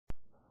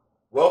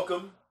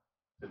Welcome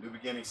to New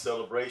Beginning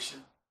Celebration.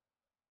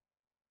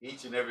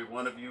 Each and every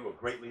one of you are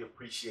greatly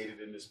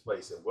appreciated in this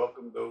place. And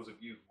welcome those of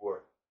you who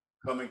are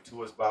coming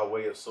to us by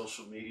way of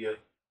social media,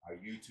 our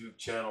YouTube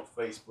channel,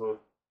 Facebook.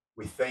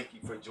 We thank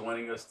you for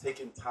joining us,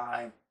 taking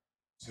time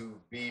to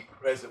be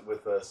present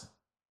with us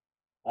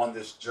on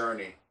this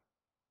journey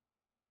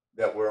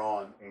that we're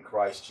on in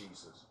Christ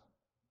Jesus.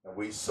 And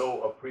we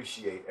so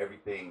appreciate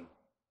everything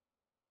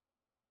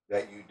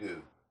that you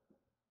do.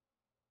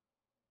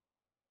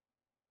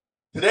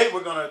 Today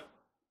we're going to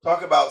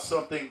talk about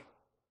something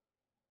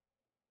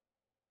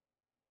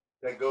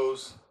that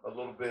goes a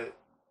little bit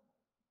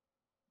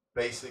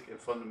basic and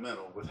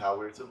fundamental with how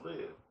we're to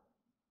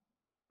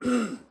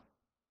live.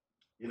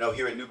 You know,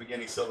 here at New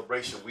Beginning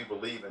Celebration, we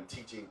believe in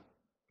teaching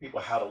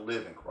people how to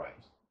live in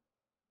Christ.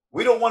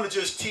 We don't want to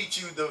just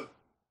teach you the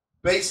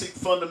basic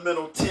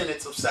fundamental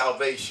tenets of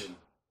salvation,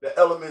 the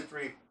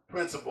elementary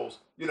principles.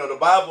 You know, the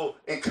Bible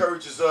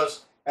encourages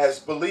us as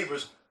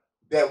believers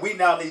that we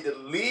now need to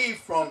leave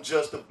from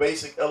just the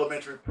basic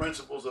elementary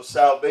principles of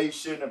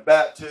salvation and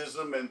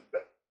baptism, and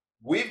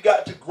we've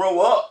got to grow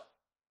up.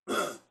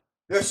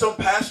 There's some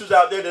pastors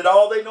out there that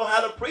all they know how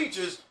to preach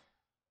is,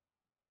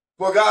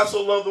 for God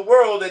so loved the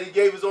world that he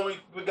gave his only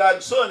begotten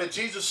son, and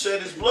Jesus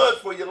shed his blood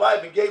for your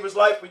life and gave his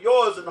life for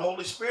yours, and the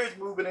Holy Spirit's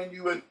moving in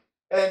you,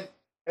 and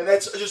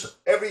that's just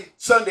every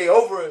Sunday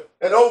over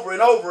and over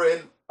and over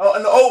and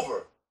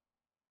over.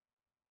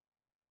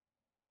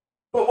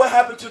 But what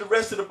happened to the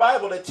rest of the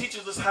Bible that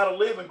teaches us how to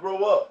live and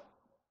grow up?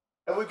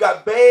 And we've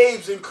got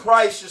babes in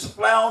Christ just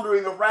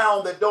floundering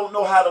around that don't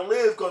know how to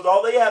live because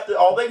all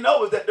they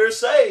know is that they're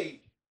saved.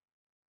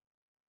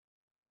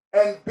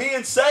 And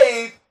being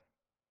saved,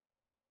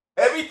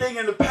 everything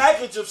in the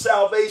package of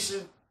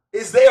salvation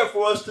is there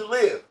for us to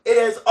live. It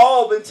has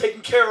all been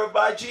taken care of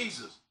by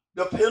Jesus.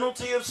 The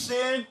penalty of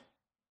sin,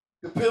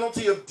 the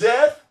penalty of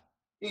death,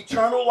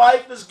 eternal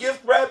life is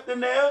gift wrapped in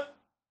there.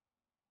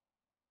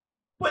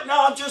 But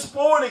now I'm just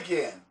born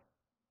again.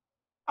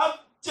 I'm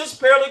just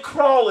barely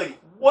crawling.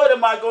 What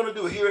am I going to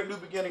do? Here at New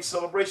Beginning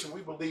Celebration,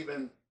 we believe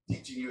in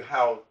teaching you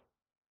how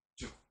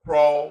to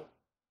crawl,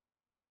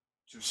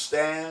 to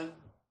stand,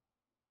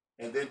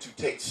 and then to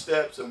take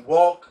steps and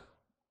walk.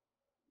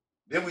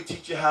 Then we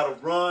teach you how to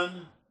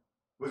run.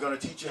 We're going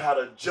to teach you how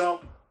to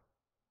jump.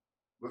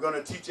 We're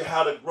going to teach you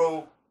how to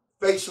grow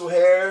facial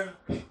hair.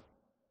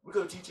 We're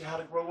going to teach you how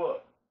to grow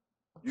up.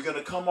 You're going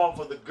to come off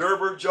of the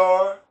Gerber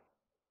jar.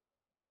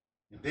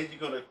 And then you're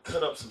going to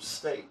cut up some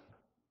steak.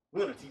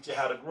 We're going to teach you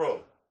how to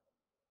grow.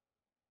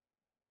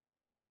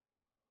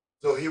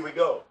 So here we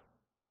go.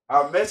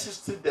 Our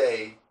message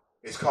today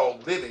is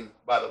called Living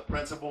by the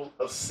Principle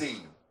of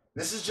Seed.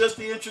 This is just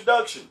the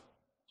introduction.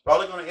 It's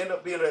probably going to end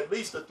up being at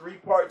least a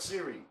 3-part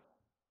series.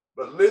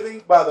 But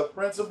Living by the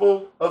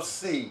Principle of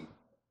Seed.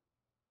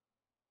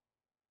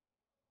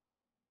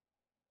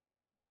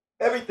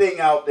 Everything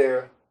out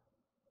there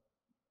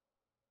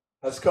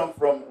has come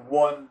from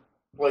one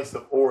place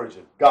of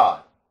origin,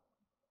 God.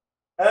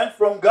 And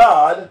from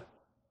God,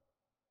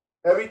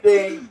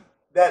 everything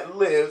that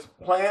lives,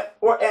 plant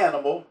or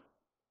animal,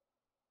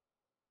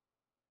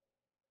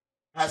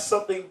 has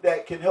something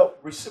that can help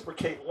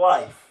reciprocate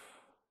life,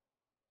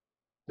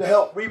 to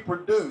help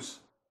reproduce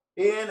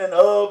in and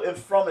of and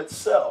from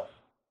itself.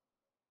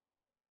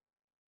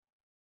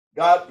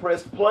 God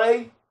pressed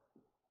play,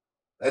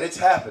 and it's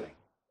happening.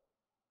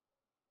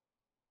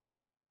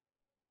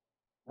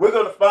 We're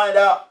going to find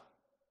out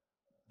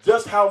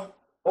just how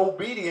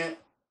obedient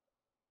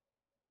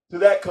to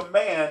that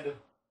command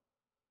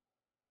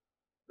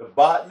the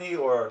botany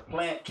or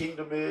plant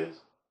kingdom is,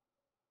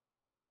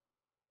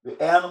 the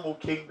animal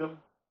kingdom,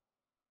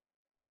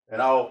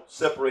 and I'll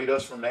separate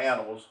us from the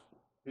animals,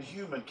 the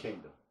human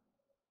kingdom.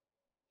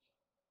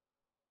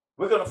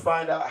 We're going to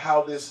find out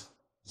how this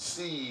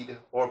seed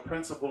or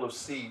principle of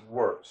seed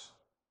works.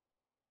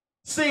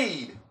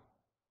 Seed.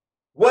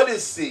 What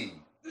is seed?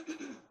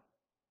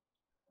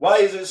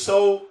 What is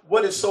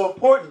so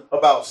important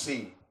about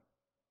seed?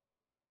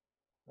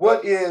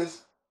 What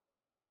is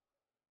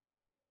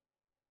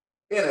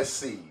in a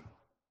seed?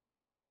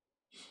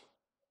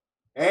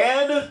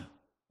 And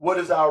what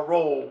is our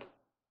role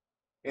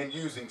in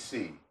using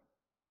seed?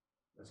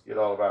 Let's get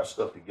all of our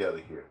stuff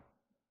together here.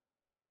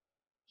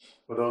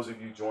 For those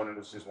of you joining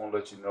us, just want to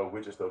let you know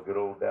we're just a good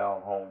old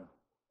down home,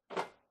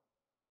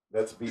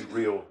 let's be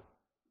real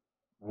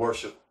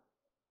worship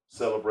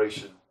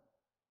celebration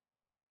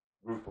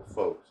group of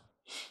folks.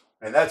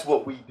 And that's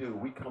what we do.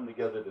 We come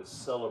together to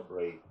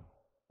celebrate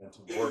and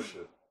to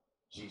worship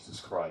Jesus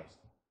Christ,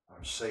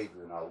 our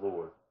Savior and our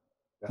Lord.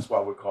 That's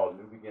why we're called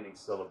New Beginning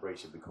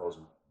Celebration, because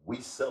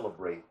we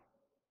celebrate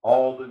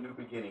all the new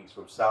beginnings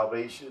from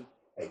salvation,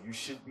 and you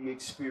should be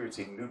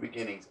experiencing new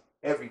beginnings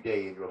every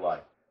day in your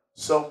life.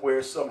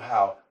 Somewhere,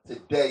 somehow,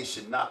 today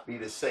should not be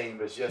the same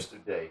as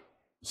yesterday.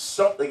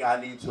 Something I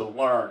need to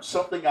learn,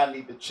 something I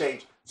need to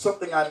change,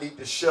 something I need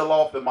to shell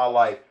off in my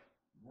life.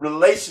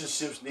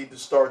 Relationships need to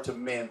start to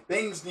mend.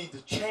 Things need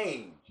to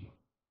change.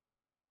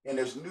 And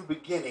there's new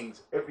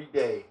beginnings every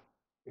day.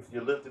 If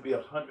you live to be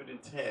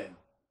 110,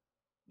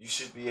 you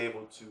should be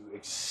able to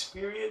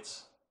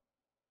experience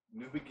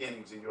new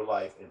beginnings in your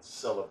life and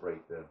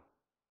celebrate them.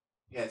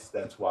 Hence,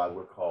 that's why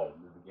we're called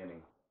New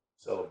Beginning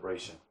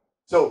Celebration.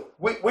 So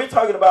we're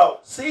talking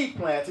about seed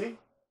planting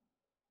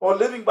or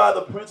living by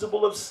the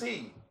principle of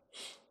seed.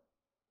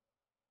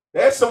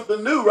 That's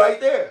something new right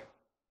there.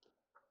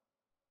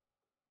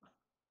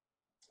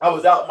 I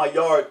was out in my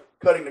yard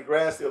cutting the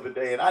grass the other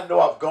day, and I know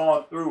I've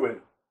gone through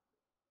it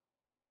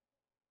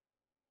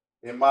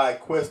in my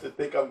quest to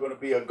think I'm going to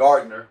be a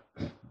gardener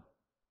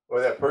or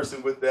that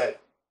person with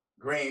that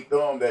green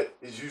thumb that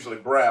is usually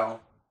brown.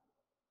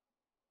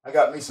 I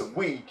got me some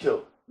weed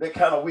killer. That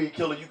kind of weed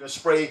killer you can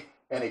spray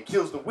and it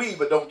kills the weed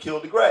but don't kill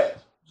the grass.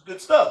 It's good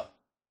stuff,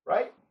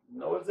 right?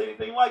 No, it's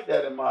anything like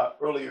that in my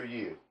earlier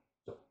years.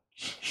 So,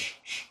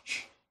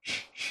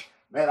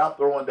 man, I'm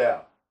throwing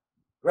down.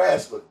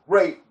 Grass looked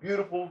great,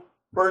 beautiful.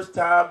 First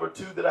time or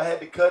two that I had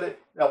to cut it.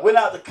 And I went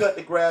out to cut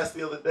the grass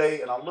the other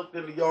day and I looked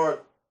in the yard.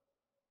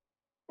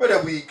 Where'd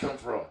that weed come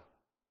from?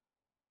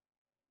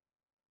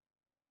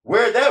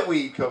 Where'd that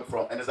weed come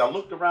from? And as I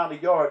looked around the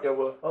yard, there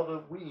were other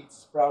weeds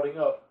sprouting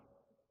up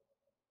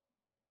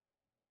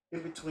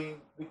in between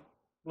the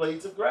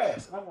blades of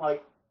grass. And I'm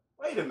like,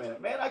 wait a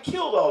minute, man, I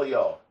killed all of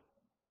y'all.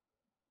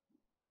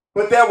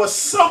 But there was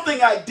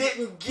something I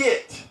didn't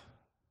get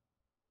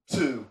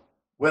to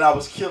when I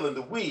was killing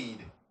the weed.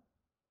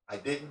 I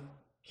didn't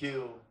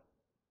kill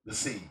the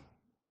seed.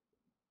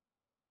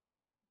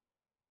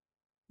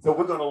 So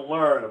we're going to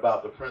learn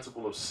about the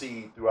principle of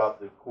seed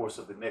throughout the course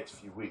of the next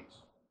few weeks.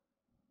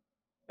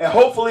 And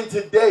hopefully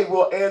today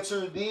we'll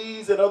answer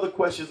these and other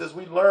questions as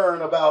we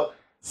learn about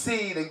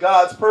seed and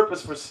God's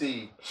purpose for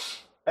seed,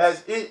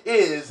 as it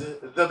is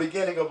the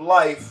beginning of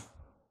life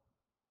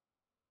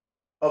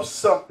of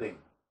something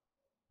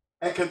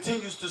and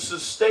continues to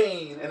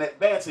sustain and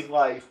advancing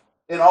life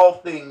in all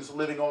things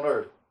living on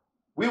earth.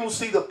 We will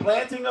see the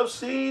planting of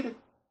seed,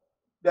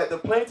 that the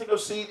planting of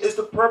seed is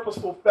the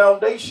purposeful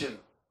foundation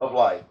of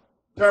life.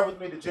 Turn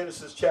with me to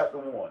Genesis chapter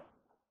 1.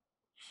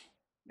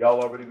 Y'all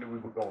already knew we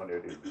were going there,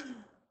 didn't we?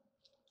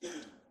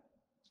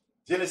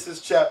 Genesis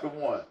chapter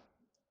 1.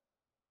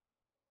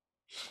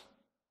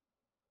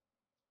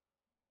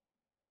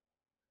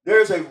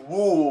 There's a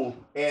rule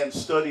in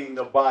studying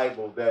the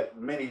Bible that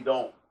many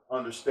don't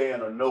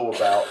understand or know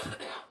about.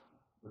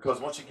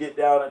 Because once you get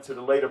down into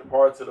the later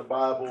parts of the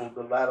Bible,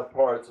 the latter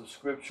parts of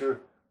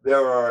Scripture,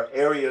 there are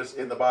areas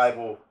in the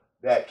Bible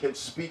that can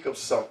speak of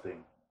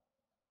something.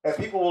 And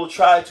people will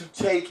try to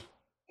take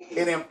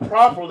and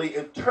improperly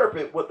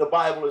interpret what the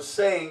Bible is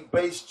saying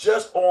based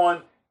just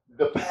on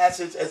the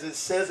passage as it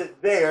says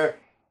it there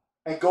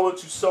and go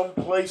into some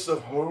place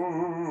of,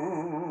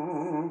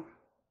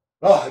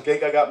 I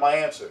think I got my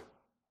answer.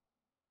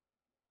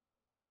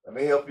 Let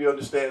me help you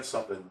understand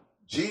something.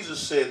 Jesus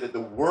said that the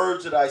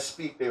words that I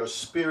speak, they are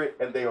spirit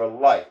and they are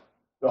life.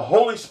 The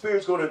Holy Spirit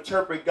is going to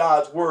interpret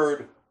God's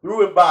word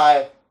through and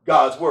by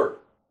God's word.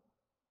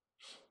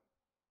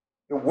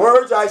 The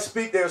words I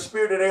speak, they are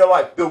spirit and they are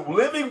life. The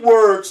living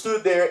word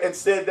stood there and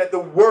said that the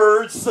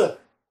words,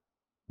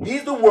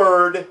 he's the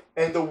word,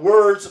 and the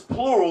words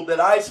plural that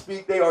I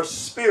speak, they are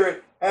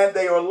spirit and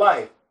they are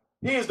life.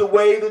 He is the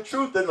way, the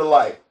truth, and the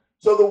life.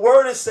 So the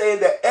word is saying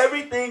that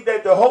everything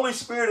that the Holy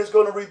Spirit is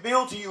going to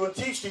reveal to you and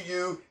teach to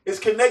you is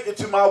connected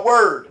to my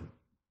word.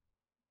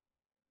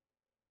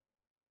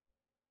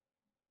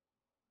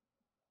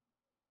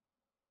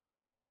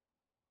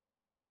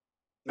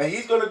 And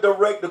he's going to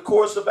direct the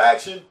course of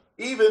action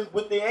even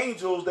with the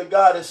angels that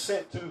God has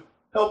sent to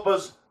help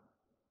us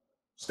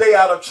stay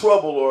out of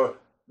trouble or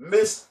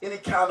miss any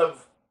kind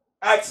of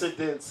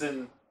accidents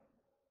and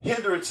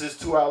hindrances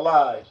to our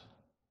lives.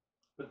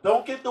 But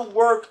don't get the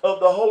work of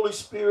the Holy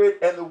Spirit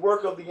and the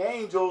work of the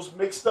angels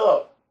mixed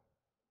up.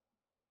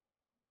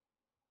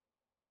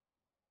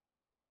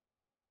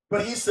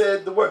 But he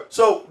said the word.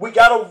 So we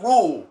got a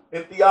rule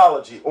in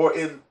theology or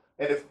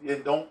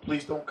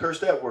please don't curse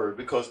that word,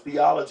 because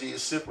theology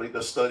is simply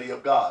the study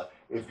of God.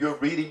 If you're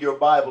reading your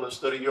Bible and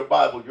studying your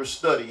Bible, you're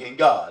studying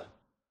God.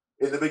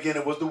 In the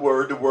beginning was the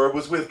Word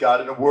was with God,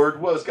 and the Word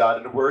was God,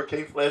 and the Word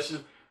came flesh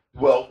and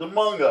dwelt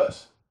among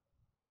us.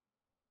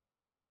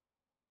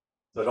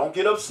 So don't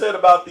get upset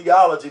about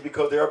theology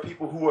because there are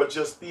people who are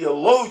just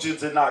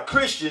theologians and not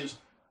Christians.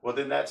 Well,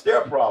 then that's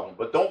their problem.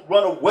 But don't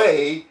run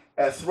away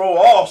and throw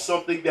off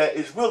something that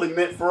is really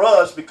meant for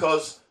us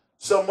because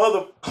some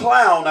other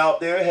clown out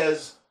there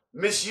has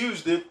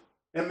misused it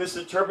and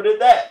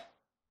misinterpreted that.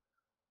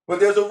 But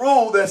there's a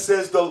rule that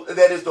says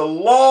that is the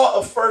law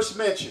of first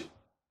mention.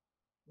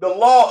 The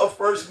law of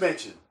first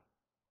mention.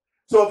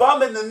 So if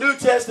I'm in the New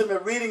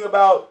Testament reading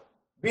about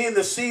being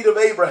the seed of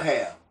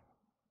Abraham,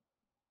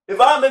 if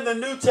I'm in the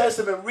New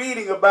Testament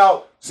reading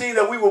about seeing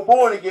that we were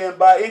born again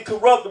by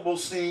incorruptible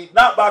seed,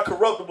 not by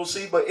corruptible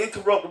seed, but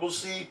incorruptible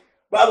seed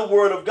by the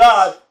word of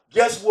God,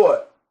 guess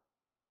what?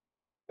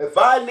 If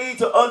I need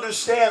to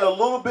understand a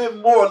little bit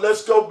more,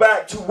 let's go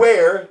back to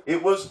where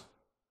it was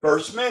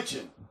first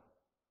mentioned.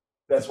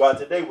 That's why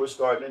today we're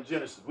starting in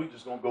Genesis. We're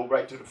just going to go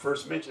right to the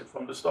first mention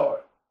from the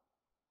start.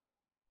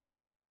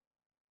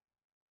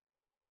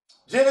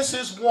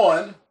 Genesis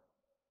 1,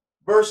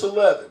 verse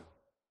 11.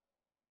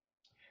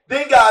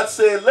 Then God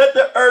said, let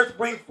the earth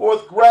bring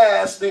forth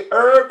grass, the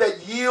herb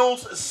that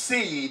yields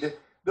seed,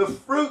 the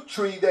fruit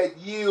tree that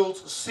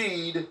yields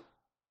seed,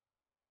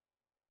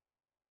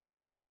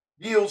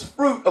 yields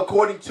fruit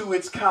according to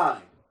its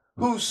kind,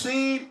 whose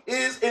seed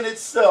is in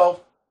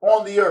itself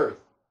on the earth.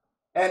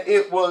 And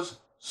it was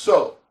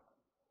so.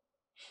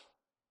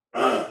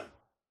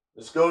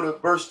 Let's go to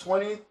verse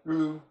 20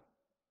 through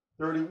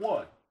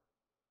 31.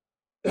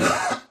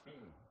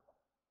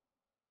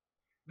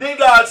 Then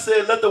God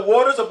said, let the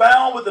waters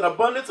abound with an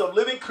abundance of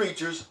living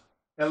creatures,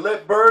 and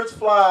let birds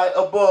fly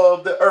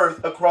above the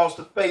earth across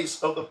the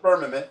face of the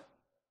firmament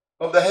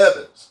of the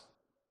heavens.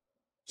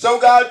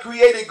 So God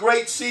created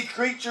great sea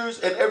creatures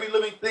and every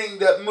living thing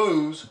that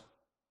moves,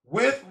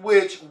 with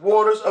which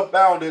waters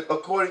abounded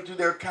according to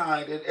their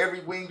kind, and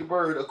every winged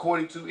bird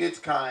according to its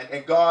kind.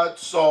 And God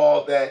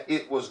saw that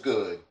it was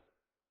good.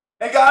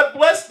 And God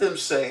blessed them,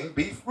 saying,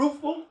 be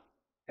fruitful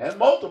and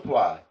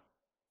multiply,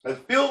 and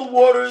fill the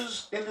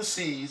waters in the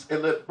seas,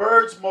 and let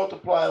birds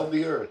multiply on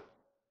the earth.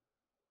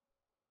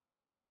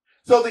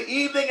 So the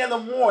evening and the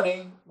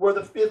morning were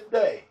the fifth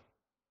day.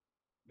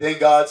 Then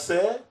God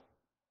said,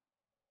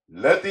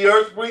 let the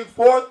earth bring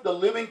forth the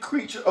living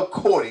creature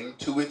according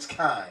to its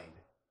kind,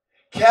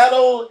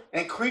 cattle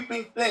and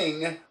creeping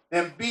thing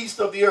and beast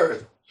of the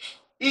earth,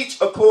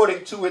 each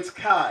according to its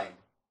kind.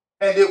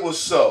 And it was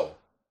so.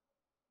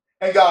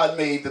 And God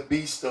made the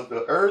beast of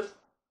the earth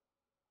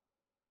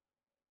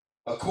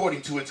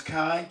according to its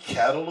kind,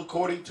 cattle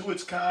according to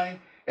its kind,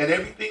 and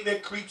everything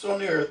that creeps on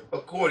the earth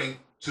according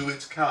to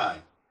its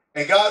kind.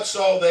 And God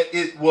saw that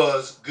it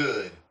was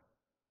good.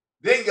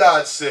 Then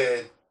God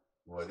said,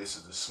 boy, this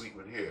is the sweet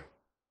one here.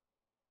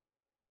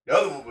 The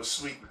other one was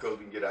sweet because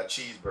we can get our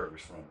cheeseburgers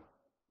from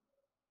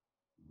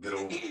it. Good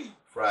old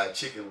fried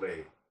chicken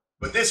leg.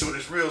 But this one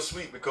is real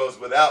sweet because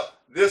without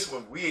this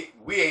one, we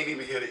ain't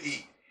even here to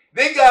eat.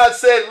 Then God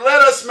said,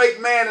 let us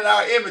make man in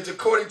our image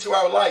according to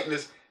our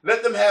likeness.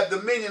 Let them have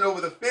dominion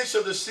over the fish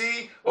of the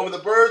sea, over the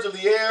birds of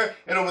the air,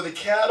 and over the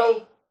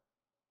cattle,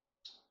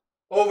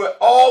 over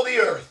all the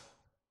earth,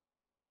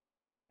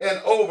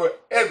 and over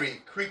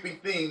every creeping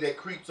thing that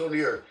creeps on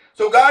the earth.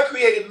 So God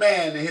created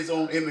man in his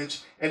own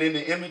image, and in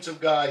the image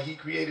of God he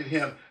created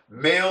him.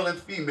 Male and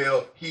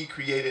female he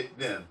created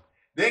them.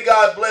 Then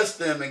God blessed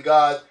them, and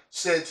God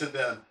said to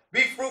them,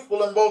 be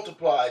fruitful and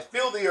multiply,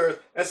 fill the earth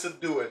and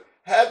subdue it.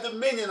 Have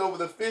dominion over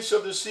the fish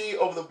of the sea,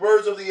 over the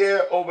birds of the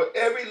air, over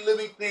every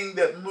living thing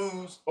that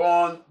moves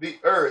on the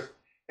earth.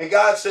 And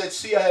God said,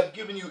 see, I have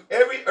given you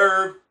every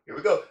herb, here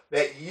we go,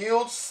 that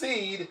yields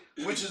seed,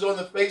 which is on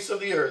the face of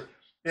the earth.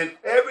 And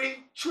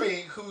every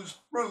tree whose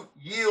fruit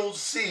yields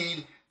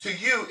seed, to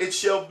you it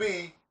shall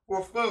be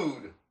for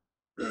food.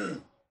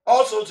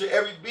 Also to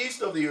every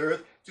beast of the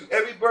earth, to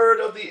every bird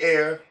of the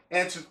air,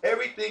 and to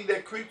everything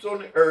that creeps on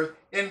the earth,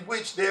 in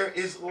which there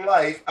is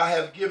life, I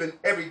have given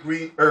every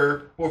green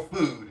herb for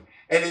food.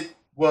 And it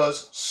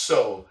was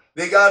so.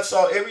 Then God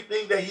saw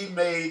everything that he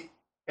made,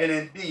 and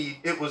indeed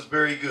it was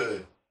very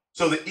good.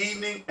 So the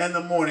evening and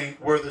the morning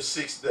were the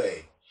sixth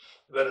day.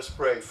 Let us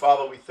pray.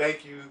 Father, we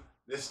thank you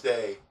this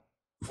day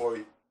for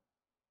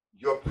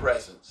your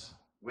presence.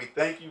 We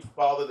thank you,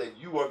 Father, that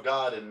you are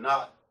God and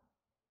not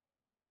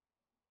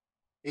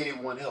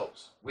anyone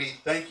else. We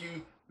thank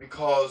you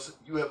because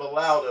you have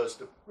allowed us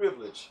the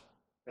privilege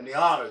and the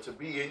honor to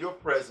be in your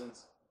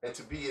presence and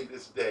to be in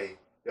this day,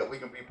 that we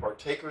can be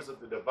partakers of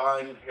the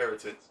divine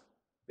inheritance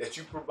that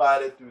you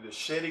provided through the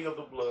shedding of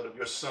the blood of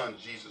your Son,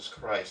 Jesus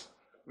Christ.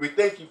 We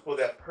thank you for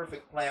that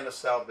perfect plan of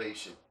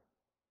salvation.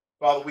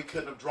 Father, we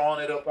couldn't have drawn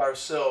it up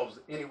ourselves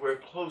anywhere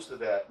close to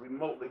that,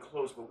 remotely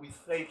close, but we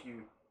thank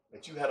you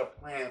that you had a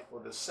plan for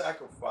the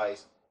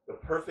sacrifice, the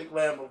perfect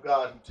Lamb of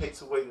God who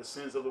takes away the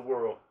sins of the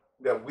world,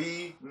 that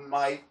we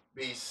might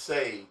be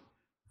saved.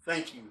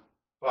 Thank you,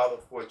 Father,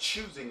 for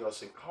choosing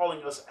us and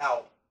calling us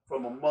out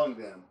from among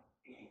them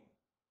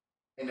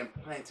and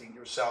implanting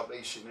your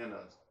salvation in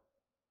us,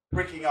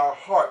 pricking our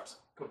hearts,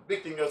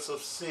 convicting us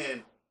of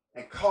sin,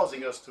 and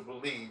causing us to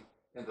believe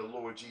in the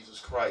Lord Jesus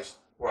Christ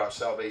for our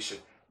salvation.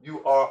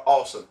 You are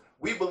awesome.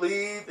 We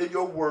believe in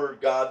your word,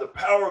 God, the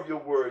power of your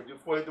word.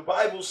 For the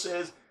Bible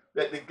says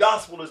that the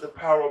gospel is the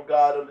power of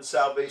God unto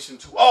salvation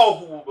to all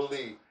who will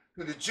believe,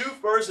 to the Jew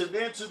first and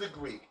then to the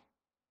Greek.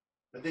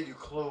 And then you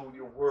clothe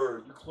your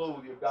word, you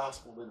clothe your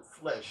gospel in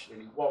flesh,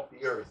 and you walk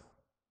the earth,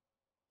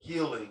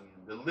 healing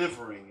and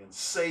delivering and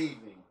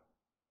saving.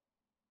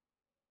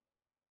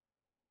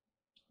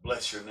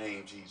 Bless your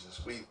name,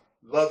 Jesus. We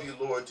love you,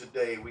 Lord,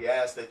 today. We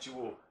ask that you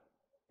will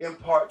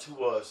impart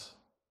to us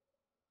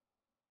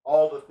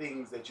all the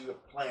things that you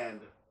have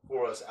planned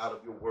for us out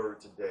of your word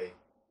today.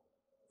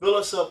 Fill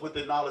us up with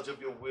the knowledge of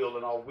your will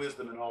and all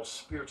wisdom and all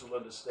spiritual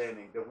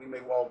understanding, that we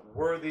may walk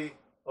worthy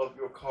of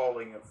your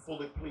calling and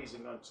fully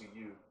pleasing unto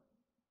you.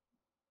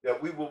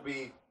 That we will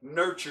be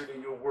nurtured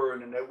in your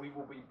word, and that we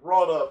will be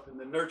brought up in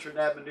the nurture and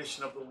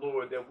admonition of the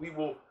Lord, that we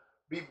will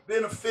be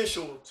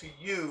beneficial to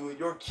you and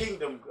your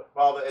kingdom,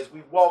 Father, as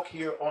we walk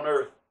here on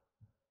earth.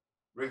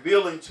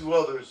 revealing to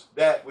others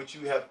that which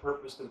you have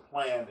purposed and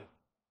planned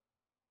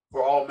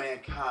for all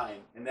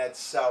mankind, and that's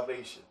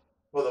salvation.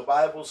 For the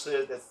Bible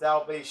says that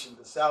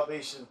the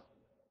salvation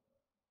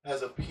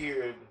has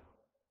appeared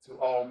to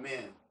all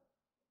men,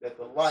 that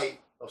the light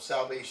of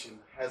salvation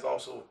has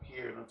also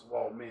appeared unto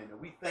all men.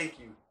 And we thank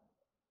you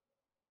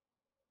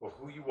for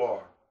who you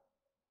are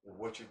and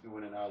what you're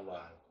doing in our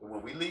lives. And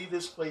when we leave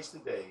this place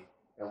today,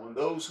 and when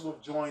those who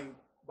have joined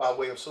by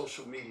way of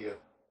social media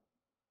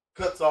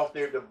cuts off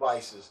their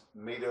devices,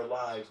 may their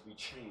lives be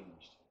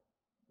changed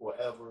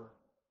forever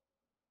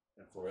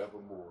and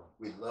forevermore.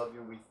 We love you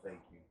and we thank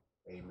you.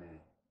 Amen.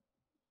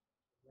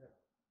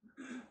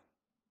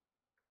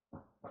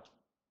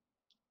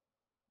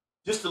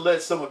 Just to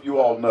let some of you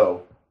all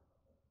know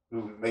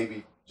who may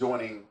be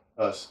joining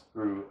us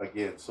through,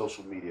 again,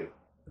 social media,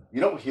 you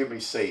don't hear me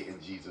say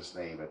in Jesus'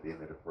 name at the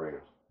end of the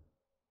prayers.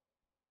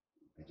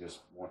 I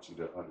just want you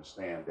to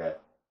understand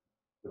that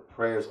the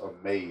prayers are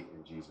made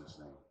in Jesus'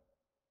 name.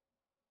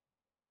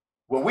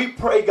 When we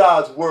pray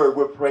God's word,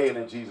 we're praying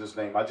in Jesus'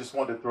 name. I just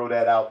wanted to throw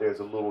that out there as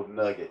a little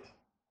nugget.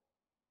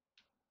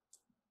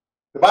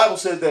 The Bible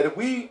says that if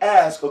we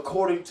ask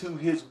according to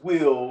his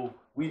will,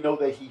 we know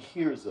that he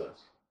hears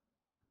us.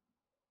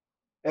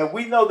 And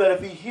we know that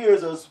if he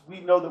hears us, we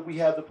know that we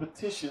have the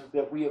petitions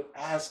that we have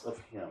asked of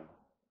him.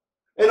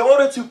 In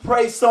order to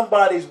pray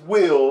somebody's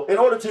will, in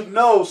order to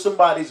know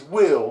somebody's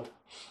will,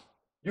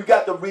 you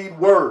got to read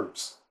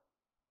words.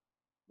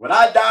 When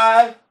I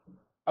die,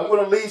 I'm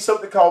going to leave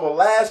something called the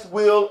last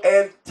will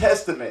and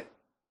testament.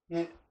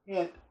 Hint,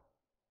 hint.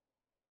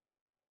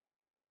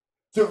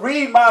 To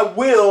read my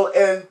will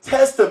and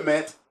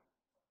testament,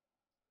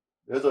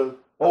 there's an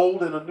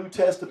Old and a New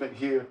Testament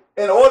here.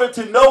 In order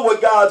to know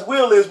what God's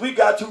will is, we've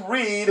got to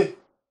read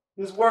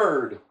his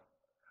word.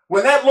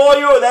 When that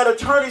lawyer or that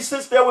attorney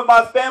sits there with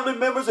my family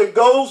members and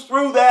goes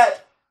through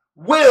that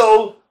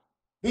will,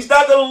 he's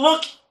not going to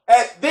look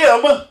at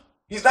them.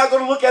 He's not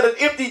going to look at an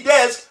empty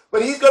desk,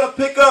 but he's going to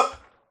pick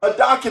up a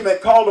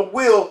document called a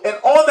will, and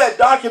on that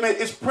document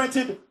is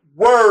printed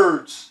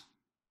words.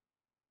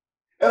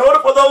 In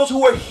order for those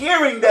who are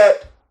hearing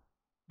that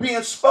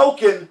being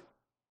spoken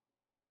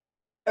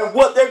and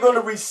what they're going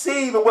to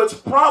receive and what's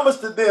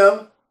promised to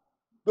them,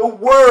 the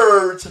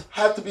words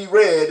have to be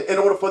read in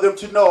order for them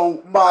to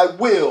know my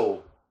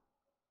will.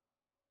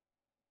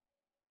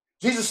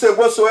 Jesus said,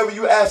 whatsoever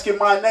you ask in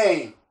my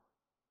name,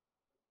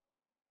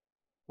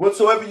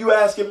 whatsoever you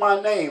ask in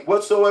my name,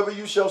 whatsoever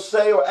you shall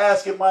say or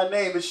ask in my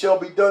name, it shall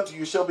be done to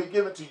you, shall be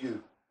given to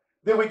you.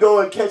 Then we go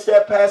and catch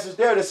that passage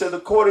there that says,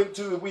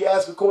 we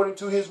ask according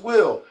to his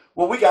will.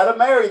 Well, we got to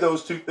marry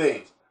those two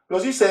things.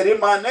 Because he said, in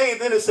my name,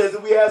 then it says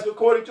that we ask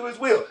according to his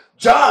will.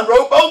 John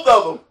wrote both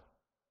of them.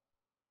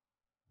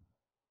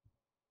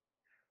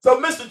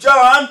 So, Mr.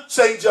 John,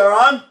 St.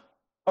 John,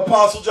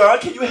 Apostle John,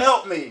 can you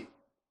help me?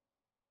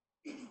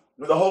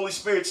 When the Holy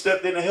Spirit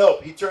stepped in to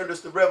help, he turned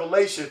us to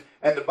Revelation,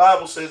 and the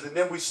Bible says, and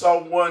then we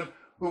saw one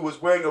who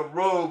was wearing a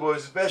robe, or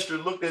his vesture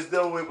looked as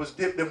though it was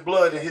dipped in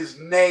blood, and his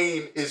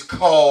name is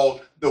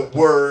called the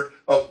Word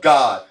of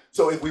God.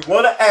 So if we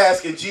want to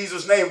ask in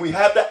Jesus' name, we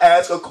have to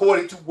ask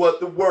according to what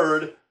the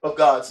Word of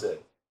God said.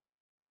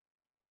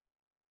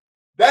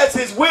 That's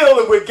his will,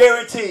 and we're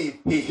guaranteed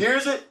he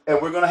hears it,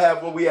 and we're going to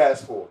have what we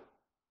ask for.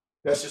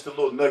 That's just a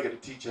little nugget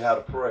to teach you how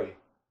to pray.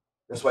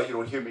 That's why you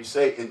don't hear me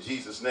say in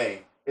Jesus' name.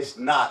 It's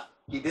not.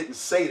 He didn't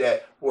say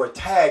that for a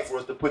tag for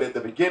us to put at the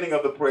beginning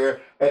of the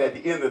prayer and at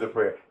the end of the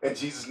prayer. In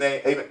Jesus'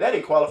 name, amen. That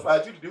ain't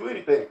qualified you to do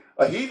anything.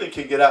 A heathen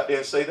can get out there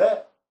and say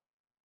that.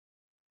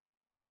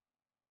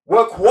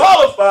 What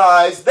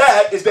qualifies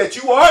that is that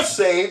you are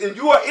saved and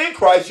you are in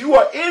Christ. You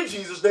are in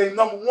Jesus' name,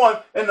 number one.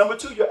 And number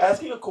two, you're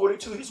asking according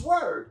to his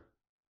word.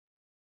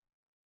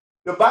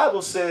 The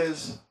Bible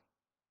says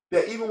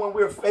that even when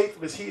we're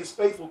faithless, he is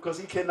faithful because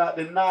he cannot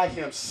deny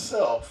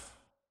himself.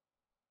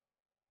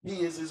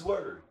 He is his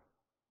word.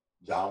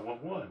 John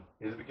 1:1.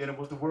 In the beginning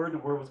was the Word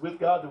was with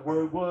God, the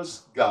Word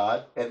was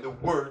God, and the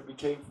Word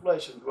became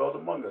flesh and dwelt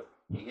among us.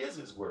 He is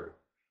his word.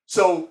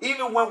 So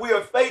even when we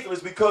are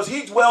faithless, because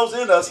he dwells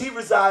in us, he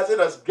resides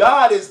in us,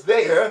 God is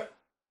there,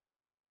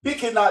 he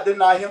cannot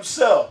deny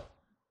himself.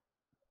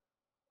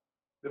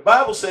 The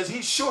Bible says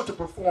he's sure to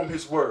perform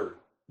his word.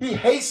 He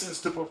hastens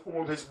to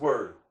perform his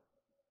word.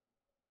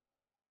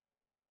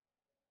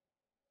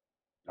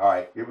 All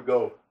right, here we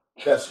go.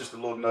 That's just a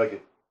little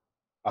nugget.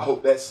 I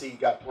hope that seed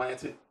got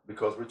planted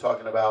because we're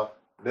talking about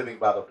living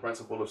by the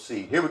principle of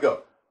seed. Here we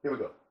go. Here we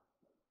go.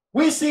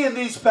 We see in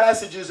these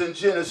passages in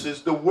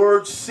Genesis the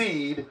word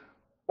seed,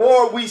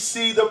 or we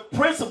see the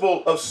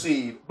principle of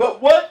seed.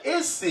 But what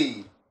is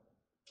seed?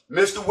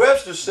 Mr.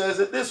 Webster says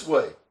it this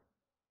way.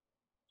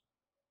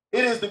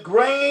 It is the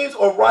grains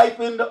or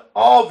ripened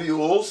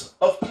ovules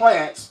of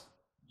plants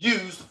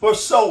used for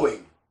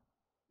sowing.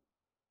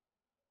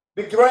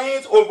 The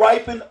grains or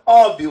ripened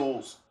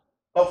ovules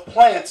of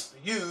plants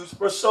used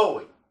for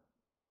sowing.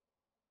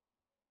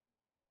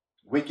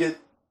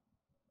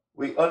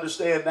 We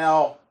understand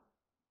now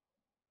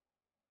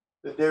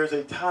that there's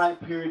a time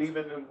period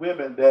even in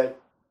women that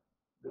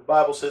the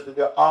Bible says that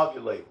they're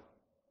ovulating.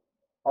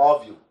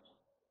 ovules.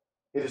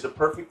 It is a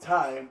perfect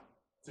time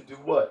to do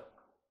what?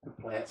 To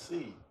plant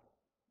seed.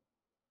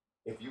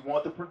 If you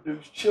want to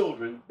produce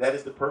children, that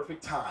is the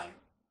perfect time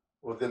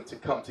for them to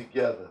come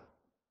together.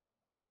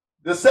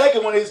 The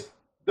second one is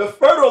the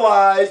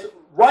fertilized,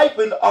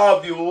 ripened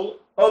ovule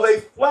of a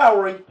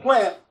flowering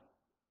plant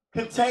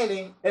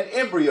containing an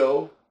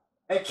embryo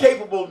and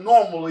capable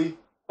normally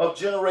of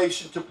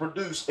generation to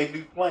produce a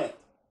new plant.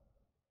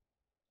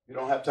 You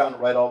don't have time to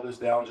write all this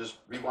down, just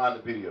rewind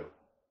the video.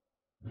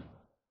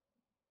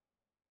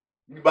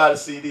 You can buy the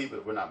CD,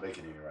 but we're not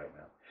making any right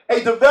now.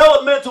 A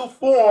developmental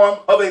form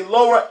of a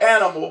lower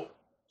animal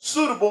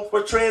suitable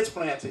for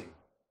transplanting.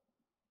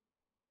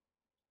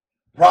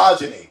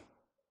 Progeny,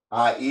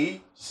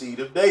 i.e., seed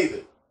of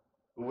David.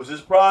 Who was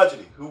his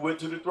progeny? Who went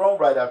to the throne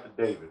right after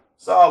David?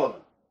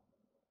 Solomon,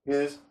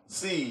 his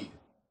seed.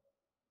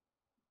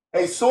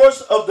 A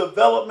source of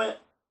development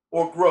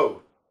or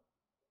growth.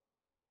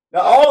 Now,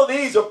 all of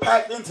these are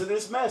packed into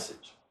this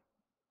message.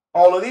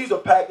 All of these are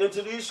packed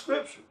into these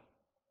scriptures.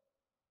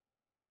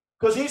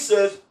 Because he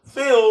says,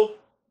 fill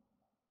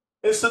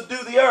and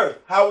subdue the earth.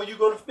 How are you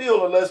going to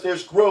fill unless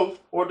there's growth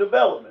or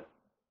development?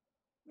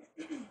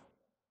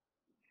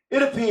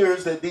 It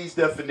appears that these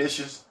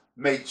definitions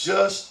may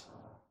just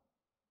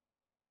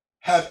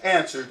have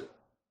answered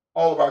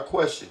all of our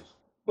questions.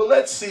 But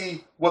let's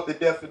see what the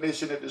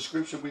definition and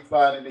description we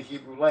find in the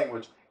Hebrew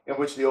language in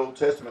which the Old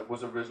Testament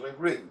was originally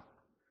written.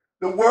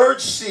 The word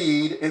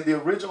seed in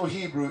the original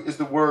Hebrew is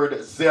the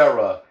word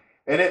zerah,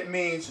 and it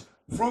means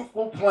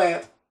fruitful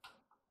plant,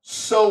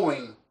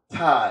 sowing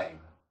time,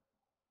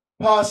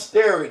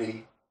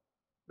 posterity,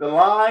 the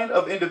line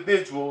of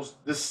individuals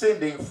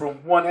descending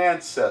from one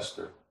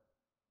ancestor,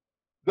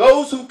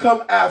 those who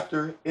come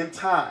after in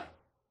time.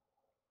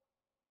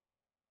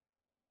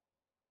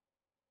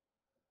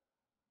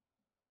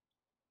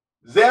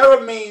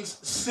 Zerah means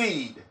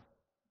seed,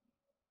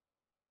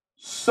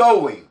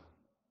 sowing,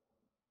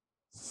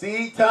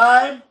 seed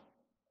time,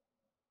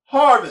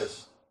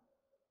 harvest,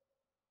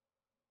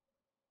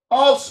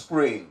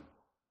 offspring,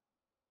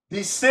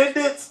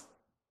 descendants,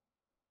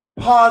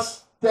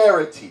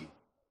 posterity.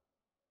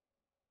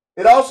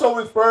 It also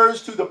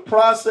refers to the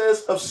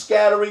process of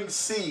scattering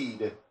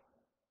seed.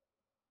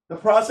 The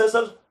process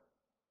of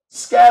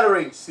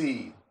scattering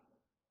seed.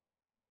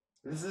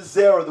 This is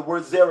Zerah, the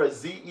word Zerah,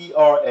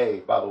 Z-E-R-A,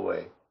 by the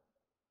way.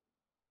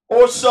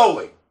 Or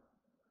sowing.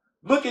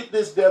 Look at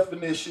this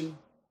definition.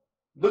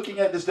 Looking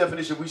at this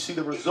definition, we see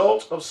the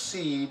result of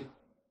seed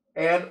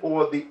and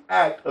or the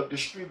act of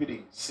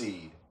distributing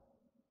seed.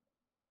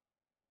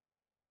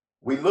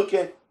 We look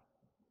at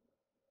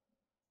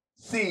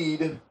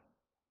seed,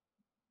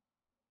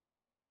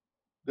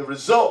 the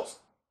results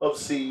of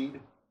seed,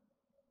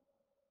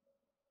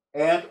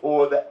 and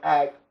or the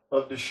act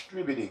of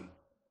distributing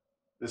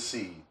the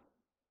seed.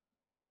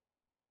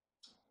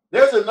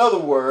 There's another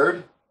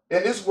word,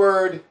 and this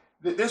word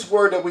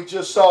that we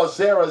just saw,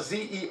 Zerah,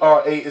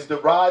 Z-E-R-A, is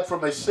derived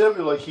from a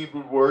similar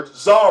Hebrew word,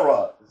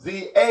 Zara,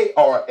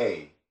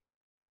 Z-A-R-A,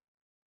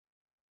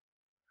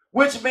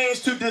 which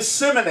means to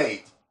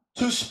disseminate,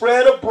 to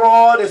spread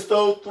abroad as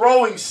though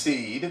throwing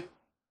seed,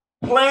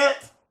 plant,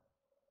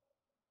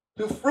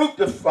 to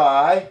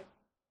fructify,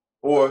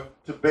 or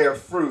to bear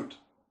fruit,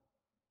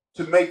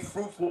 to make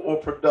fruitful or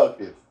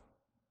productive.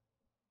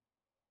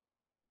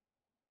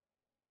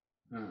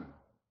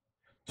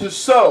 To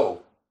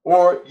sow,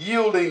 or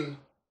yielding,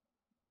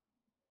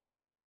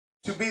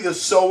 to be the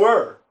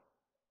sower.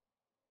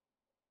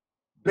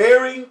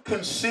 Bearing,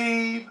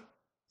 conceive,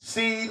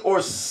 seed,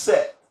 or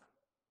set.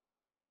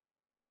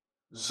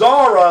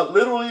 Zara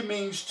literally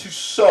means to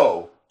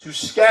sow, to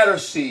scatter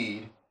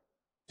seed,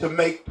 to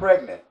make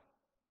pregnant.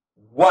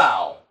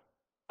 Wow.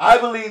 I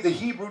believe the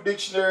Hebrew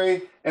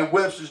dictionary and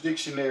Webster's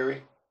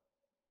dictionary,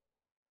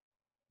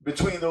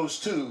 between those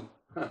two,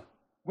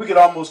 we could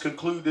almost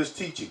conclude this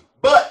teaching.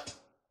 But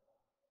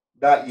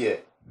not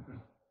yet.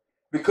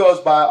 Because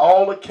by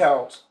all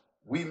accounts,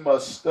 we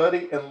must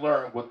study and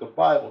learn what the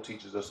Bible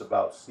teaches us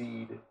about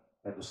seed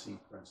and the seed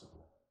principle.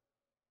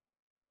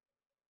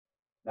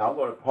 Now I'm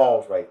going to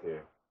pause right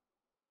there.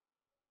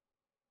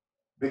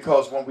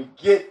 Because when we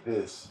get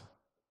this,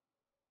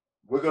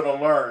 we're going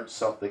to learn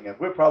something, and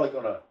we're probably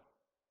going to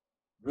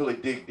really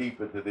dig deep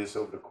into this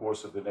over the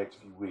course of the next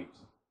few weeks.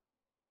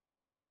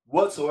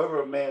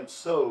 Whatsoever a man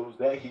sows,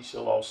 that he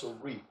shall also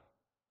reap.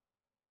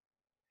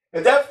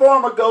 If that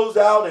farmer goes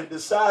out and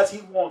decides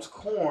he wants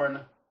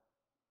corn,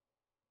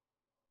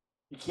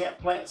 he can't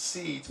plant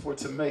seeds for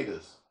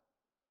tomatoes.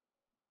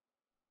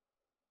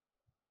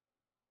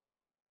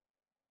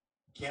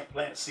 He can't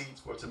plant seeds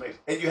for tomatoes.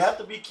 And you have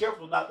to be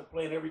careful not to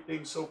plant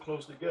everything so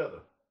close together.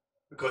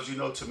 Because,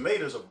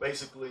 tomatoes are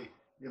basically,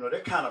 they're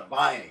kind of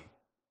viney.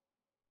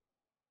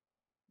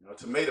 A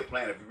tomato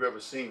plant, if you've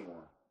ever seen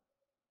one.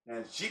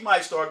 And she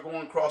might start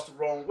going across the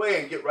wrong way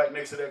and get right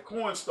next to that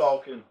corn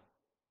stalk. And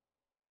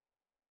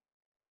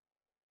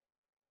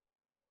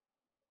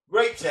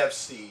grapes have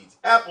seeds.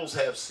 Apples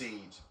have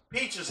seeds.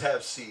 Peaches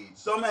have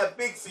seeds. Some have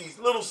big seeds,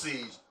 little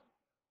seeds.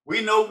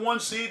 We know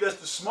one seed that's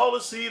the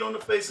smallest seed on the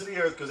face of the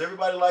earth, because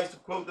everybody likes to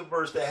quote the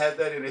verse that has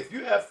that in it. If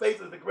you have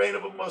faith as the grain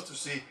of a mustard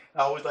seed, I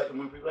always like to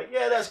move people like,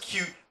 yeah, that's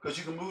cute, because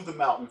you can move the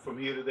mountain from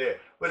here to there.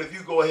 But if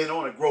you go ahead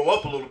on and grow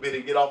up a little bit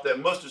and get off that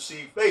mustard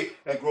seed faith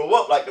and grow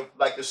up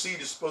like the seed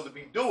is supposed to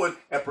be doing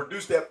and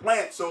produce that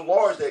plant so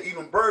large that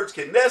even birds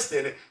can nest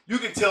in it, you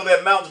can tell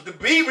that mountain to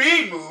be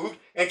removed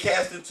and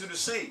cast into the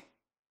sea.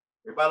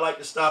 Everybody like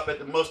to stop at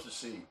the mustard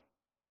seed.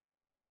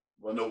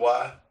 Want to know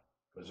why?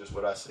 Because just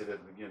what I said at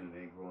the beginning,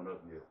 they ain't growing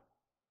up yet.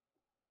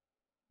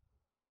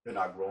 They're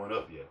not growing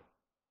up yet.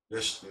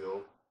 They're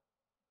still,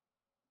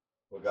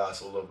 for God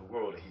so loved the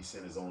world that he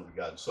sent his only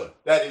begotten son.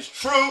 That is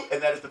true, and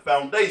that is the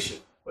foundation,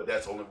 but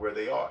that's only where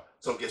they are.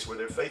 So guess where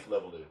their faith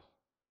level is?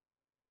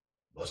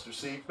 Mustard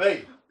seed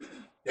faith.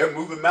 They're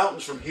moving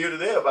mountains from here to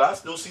there, but I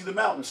still see the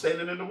mountain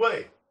standing in the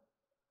way.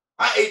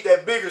 I ate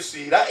that bigger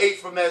seed. I ate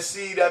from that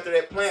seed after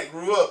that plant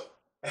grew up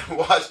and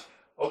watched,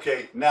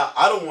 okay, now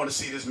I don't want to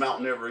see this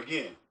mountain ever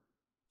again.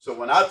 So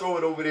when I throw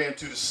it over there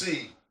into the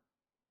sea,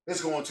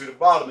 it's going to the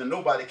bottom and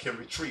nobody can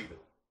retrieve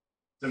it.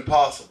 It's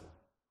impossible.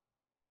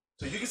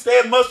 So you can stay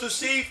at mustard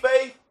seed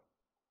faith,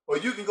 or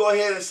you can go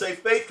ahead and say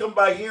faith come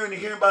by hearing and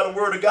hearing by the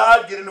word of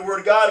God, get in the word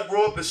of God,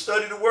 grow up and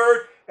study the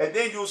word, and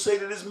then you'll say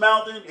to this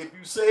mountain, if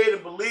you say it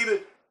and believe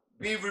it,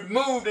 be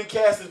removed and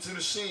cast into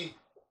the sea.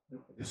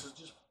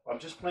 I'm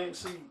just planting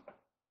seed.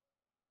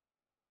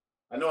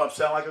 I know I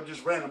sound like I'm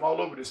just random all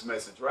over this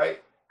message,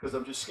 right? Because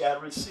I'm just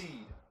scattering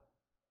seed.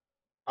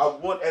 I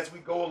want, as we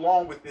go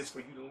along with this, for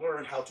you to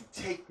learn how to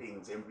take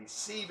things and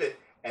receive it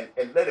and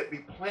let it be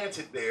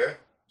planted there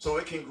so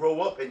it can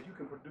grow up and you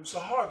can produce a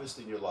harvest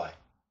in your life.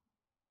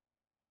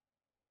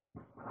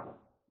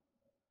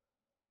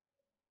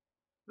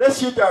 Let's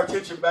shift our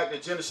attention back to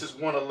Genesis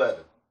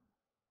 1:11.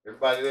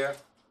 Everybody there?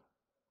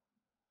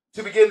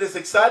 To begin this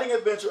exciting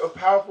adventure of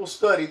powerful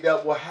study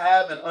that will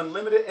have an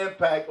unlimited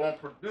impact on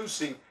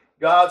producing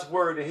God's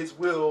word and his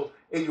will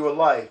in your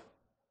life.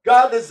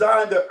 God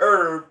designed the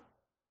herb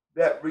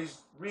that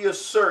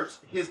reasserts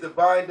his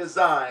divine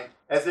design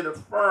as it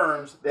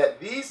affirms that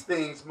these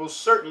things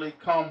most certainly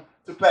come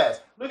to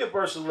pass. Look at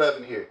verse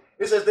 11 here.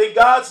 It says, then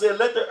God said,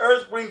 let the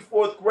earth bring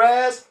forth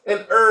grass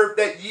and herb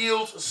that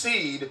yields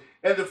seed,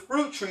 and the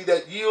fruit tree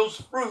that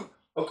yields fruit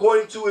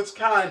according to its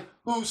kind,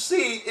 whose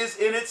seed is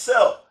in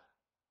itself.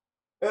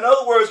 In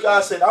other words,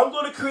 God said, I'm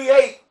going to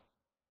create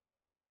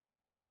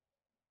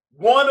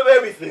one of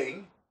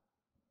everything,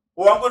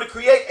 or I'm going to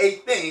create a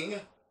thing.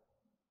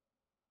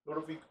 What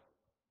if he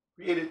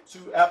created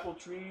 2 apple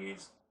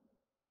trees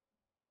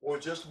or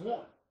just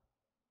one?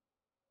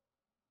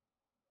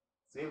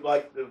 Seemed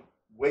like the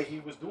way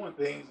he was doing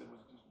things, it was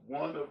just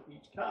one of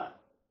each kind,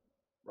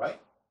 right?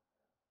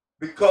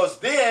 Because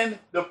then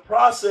the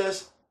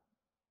process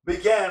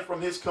began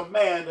from his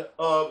command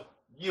of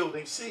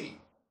yielding seed.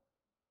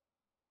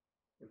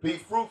 Be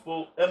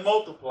fruitful and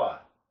multiply.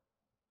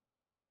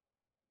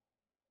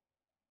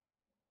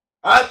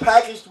 I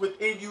packaged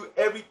within you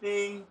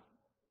everything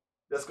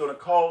that's going to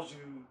cause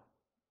you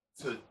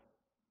to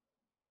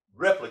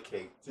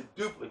replicate, to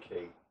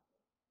duplicate,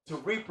 to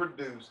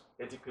reproduce,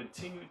 and to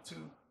continue to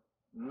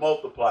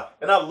multiply.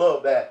 And I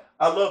love that.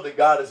 I love that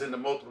God is in the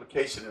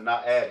multiplication and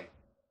not adding.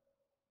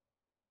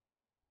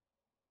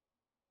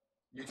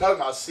 You're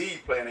talking about seed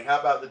planting. How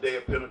about the day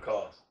of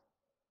Pentecost?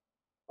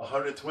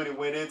 120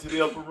 went into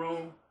the upper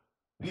room.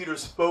 Peter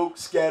spoke,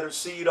 scattered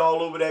seed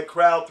all over that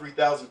crowd.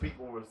 3,000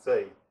 people were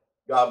saved.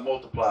 God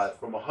multiplied.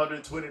 From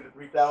 120 to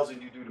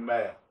 3,000, you do the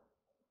math.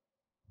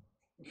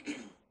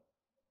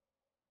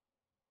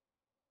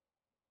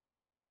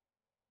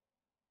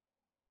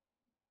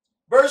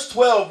 Verse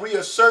 12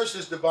 reasserts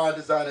his divine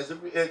design as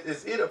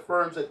it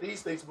affirms that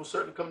these things will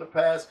certainly come to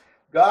pass.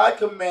 God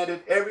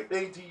commanded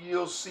everything to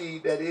yield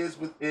seed that is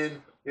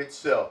within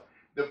itself.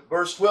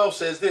 Verse 12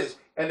 says this,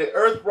 and the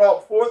earth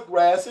brought forth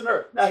grass and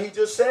herb. Now he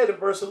just said in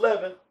verse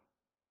 11,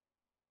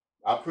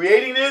 I'm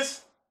creating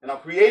this, and I'm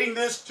creating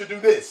this to do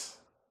this.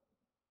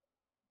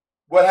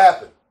 What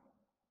happened?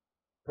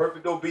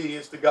 Perfect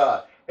obedience to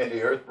God. And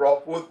the earth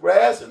brought forth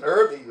grass and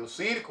herb that yields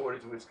seed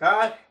according to its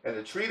kind, and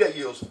the tree that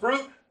yields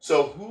fruit.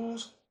 So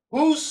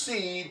whose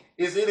seed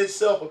is in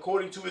itself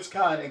according to its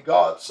kind? And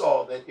God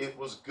saw that it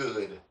was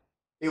good.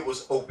 It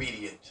was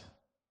obedient.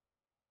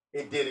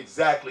 It did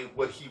exactly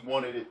what he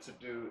wanted it to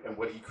do and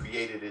what he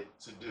created it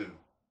to do.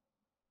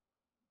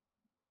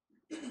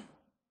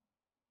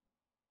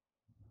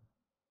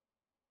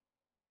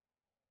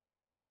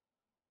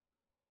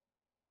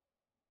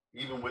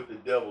 Even with the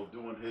devil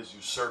doing his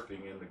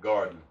usurping in the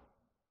garden,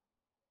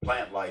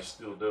 plant life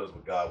still does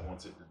what God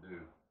wants it to do.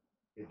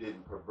 It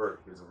didn't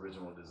pervert his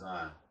original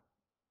design.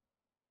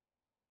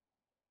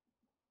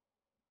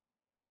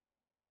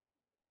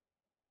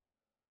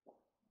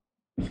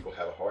 People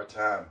have a hard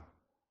time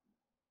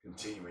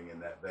continuing in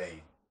that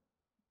vein.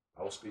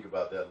 I will speak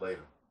about that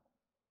later.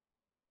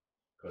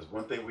 Because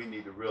one thing we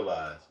need to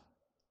realize,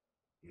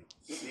 if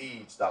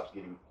seed stops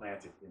getting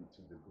planted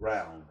into the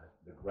ground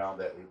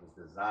that it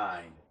was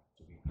designed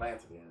to be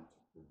planted in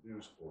to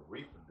produce or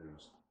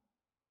reproduce,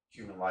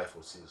 human life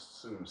will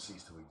soon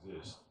cease to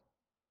exist.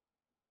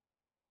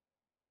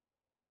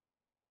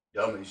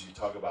 Dummies, you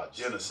talk about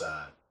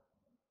genocide.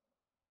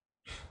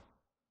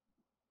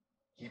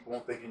 Keep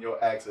on thinking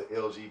your acts of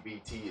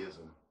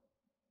LGBTism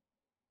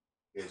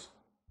is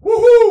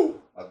woohoo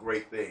a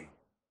great thing.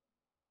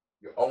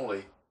 You're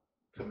only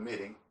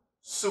committing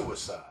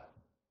suicide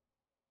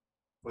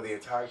for the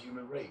entire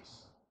human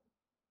race.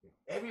 If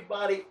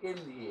everybody in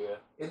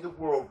the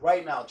world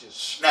right now just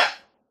snap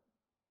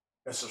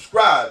and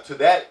subscribe to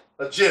that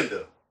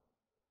agenda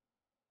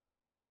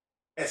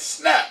and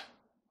snap,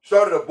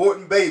 started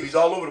aborting babies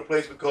all over the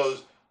place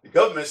because the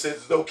government says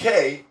it's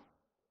okay,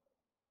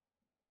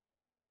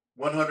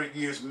 100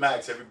 years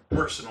max, every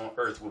person on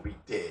earth will be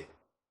dead.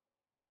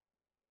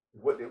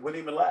 It wouldn't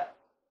even last.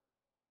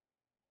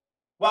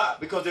 Why?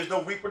 Because there's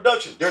no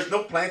reproduction. There's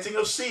no planting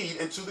of seed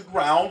into the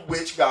ground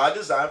which God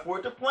designed for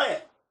it to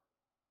plant.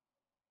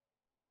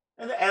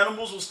 And the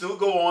animals will still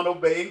go on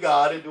obeying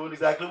God and doing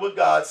exactly what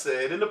God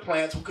said. And the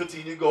plants will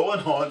continue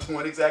going on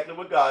doing exactly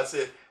what God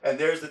said. And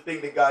there's the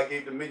thing that God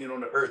gave dominion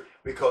on the earth.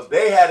 Because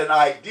they had an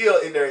idea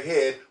in their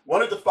head,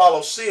 wanted to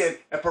follow sin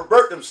and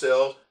pervert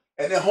themselves.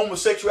 And then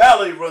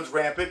homosexuality runs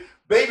rampant.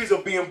 Babies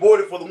are being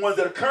aborted for the ones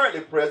that are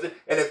currently present.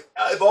 And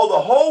if all the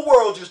whole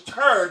world just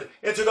turned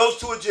into those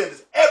two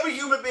agendas, every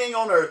human being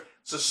on earth,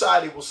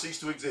 society will cease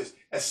to exist.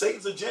 And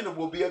Satan's agenda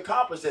will be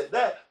accomplished at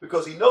that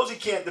because he knows he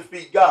can't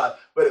defeat God.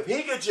 But if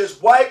he could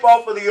just wipe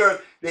off of the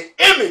earth the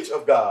image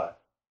of God.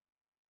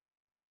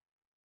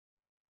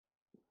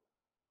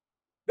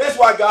 That's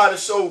why God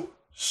is so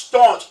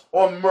staunch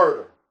on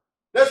murder.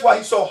 That's why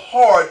he's so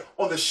hard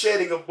on the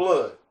shedding of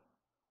blood.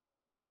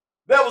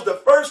 That was the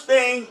first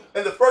thing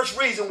and the first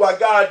reason why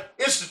God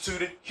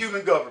instituted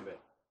human government.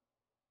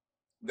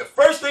 The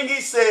first thing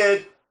he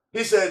said,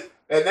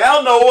 and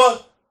now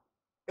Noah,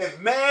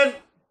 if man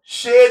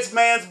sheds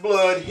man's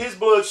blood, his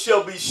blood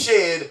shall be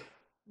shed,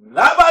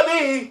 not by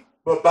me,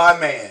 but by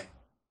man.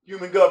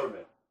 Human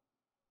government.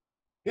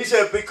 He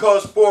said,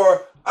 because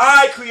for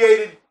I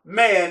created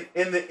man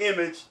in the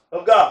image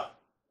of God.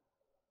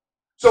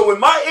 So when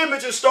my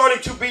image is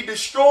starting to be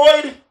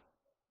destroyed,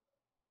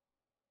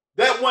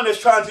 that one that's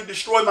trying to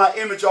destroy my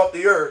image off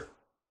the earth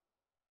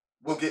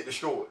will get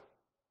destroyed.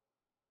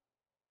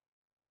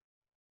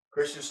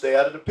 Christians, stay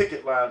out of the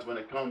picket lines when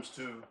it comes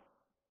to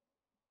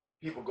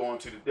people going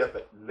to the death.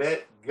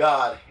 Let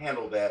God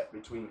handle that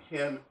between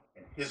him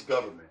and his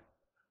government.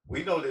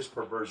 We know there's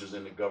perversions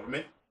in the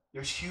government.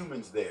 There's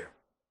humans there.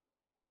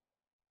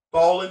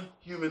 Fallen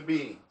human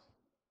beings.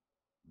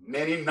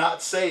 Many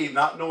not saved,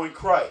 not knowing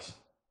Christ.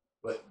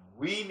 But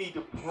we need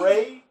to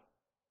pray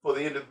for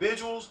the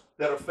individuals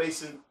that are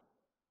facing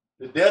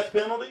the death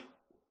penalty.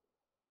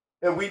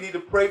 And we need to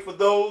pray for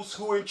those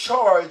who are in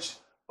charge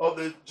of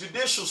the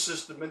judicial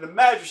system and the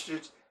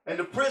magistrates and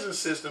the prison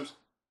systems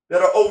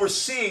that are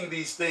overseeing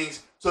these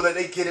things so that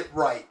they get it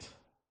right.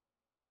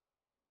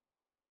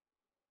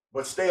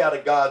 But stay out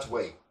of God's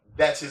way.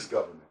 That's his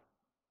government.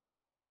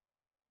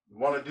 You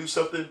want to do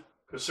something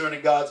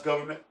concerning God's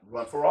government?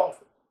 Run for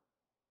office.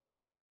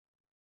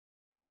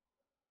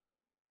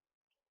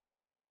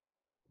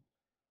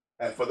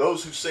 And for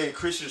those who say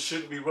Christians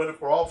shouldn't be running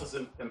for office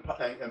and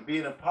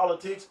being in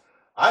politics,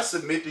 I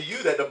submit to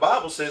you that the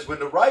Bible says when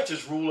the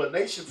righteous rule, a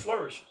nation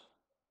flourishes.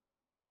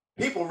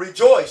 People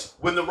rejoice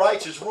when the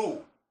righteous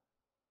rule.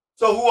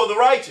 So who are the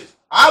righteous?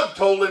 I'm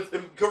told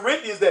in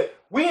Corinthians that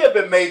we have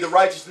been made the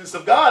righteousness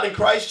of God in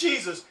Christ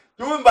Jesus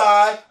through and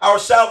by our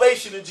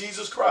salvation in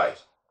Jesus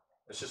Christ.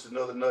 That's just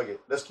another nugget.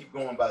 Let's keep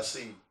going by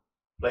seed.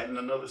 Planting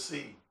another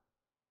seed.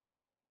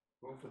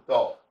 Food for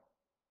thought.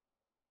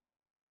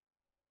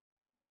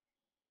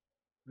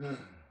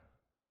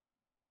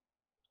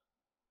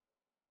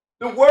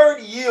 The word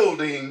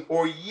yielding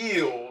or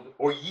yield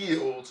or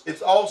yields,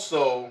 it's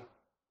also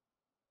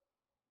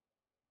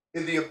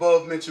in the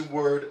above mentioned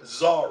word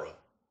zara.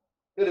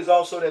 It is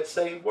also that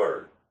same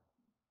word.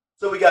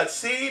 So we got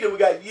seed and we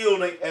got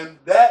yielding, and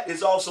that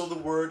is also the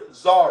word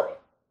zara.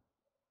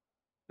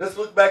 Let's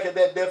look back at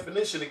that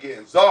definition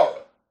again.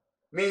 Zara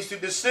means to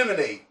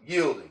disseminate,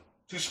 yielding.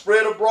 To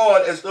spread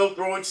abroad as though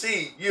throwing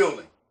seed,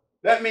 yielding.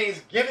 That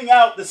means giving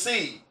out the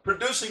seed,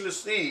 producing the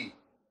seed,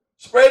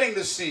 spreading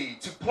the seed,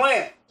 to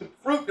plant, to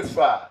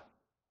fructify,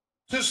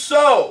 to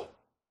sow.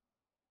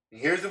 And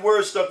here's the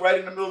word stuck right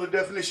in the middle of the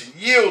definition,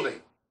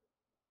 yielding.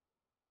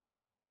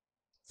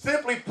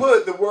 Simply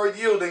put, the word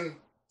yielding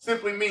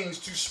simply means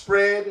to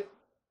spread,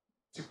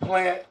 to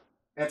plant,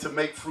 and to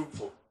make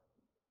fruitful.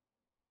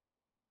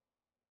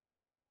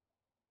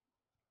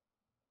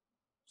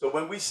 So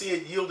when we see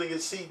it yielding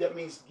its seed, that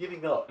means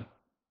giving up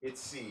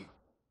its seed,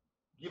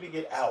 giving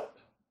it out.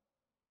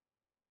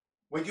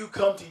 When you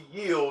come to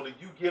yield,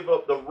 you give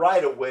up the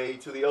right of way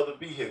to the other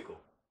vehicle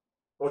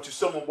or to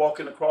someone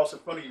walking across in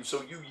front of you.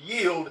 So you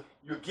yield,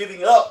 you're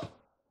giving up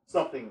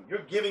something.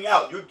 You're giving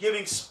out. You're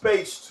giving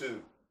space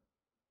to.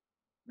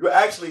 You're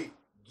actually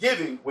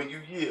giving when you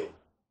yield.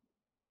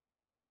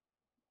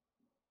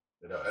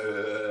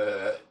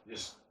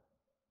 Just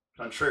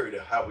contrary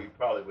to how we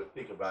probably would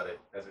think about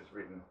it as it's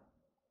written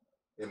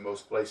in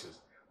most places.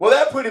 Well,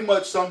 that pretty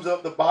much sums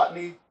up the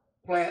botany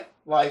plant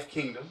life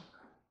kingdom.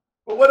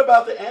 But what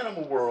about the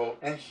animal world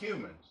and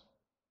humans?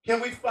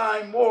 Can we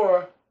find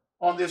more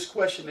on this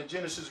question in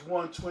Genesis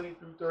 1:20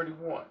 through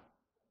 31?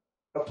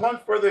 Upon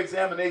further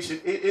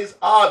examination, it is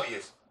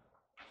obvious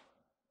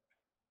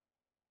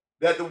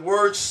that the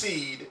word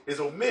seed is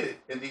omitted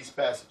in these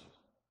passages.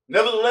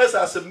 Nevertheless,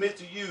 I submit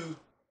to you,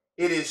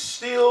 it is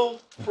still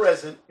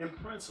present in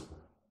principle.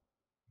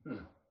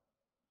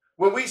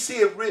 When we see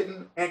it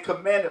written and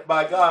commanded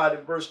by God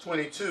in verse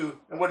 22,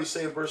 and what did he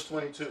say in verse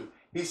 22?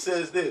 He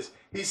says this.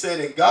 He said,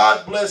 and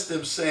God blessed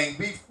them, saying,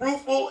 be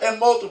fruitful and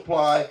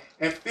multiply,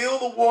 and fill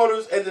the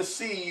waters and the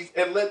seas,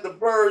 and let the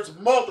birds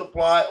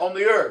multiply on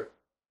the earth.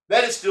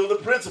 That is still the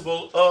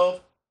principle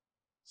of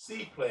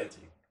seed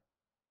planting,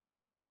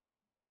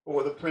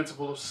 or the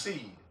principle of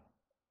seed.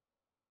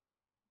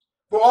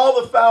 For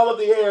all the fowl of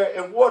the air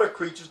and water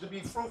creatures to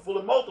be fruitful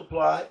and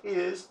multiply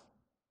is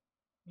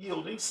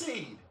yielding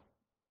seed.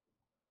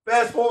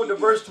 Fast forward to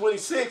verse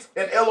 26,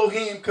 and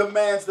Elohim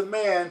commands the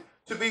man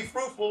to be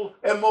fruitful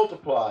and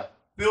multiply,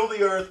 fill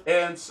the earth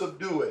and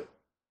subdue it,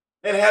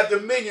 and have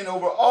dominion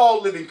over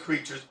all living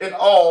creatures in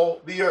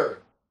all the earth.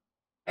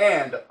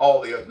 And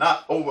all the earth,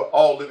 not over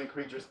all living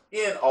creatures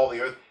in all the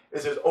earth.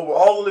 It says over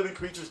all the living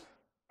creatures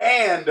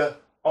and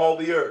all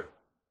the earth.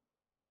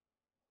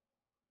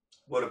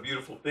 What a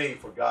beautiful thing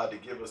for God to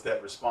give us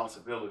that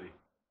responsibility.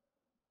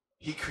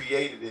 He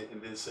created it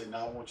and then said,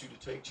 now I want you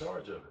to take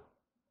charge of it.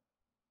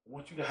 I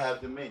want you to have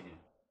dominion.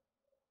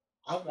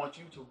 I want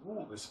you to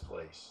rule this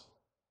place.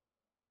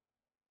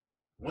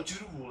 I want you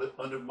to rule it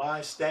under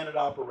my standard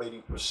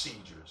operating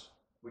procedures.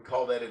 We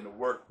call that in the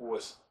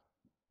workforce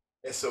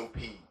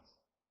SOPs.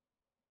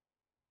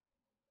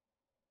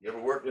 You ever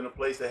worked in a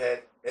place that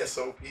had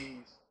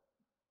SOPs?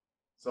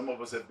 Some of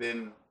us have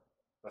been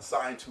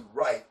assigned to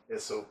write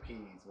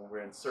SOPs when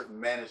we're in certain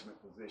management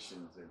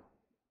positions and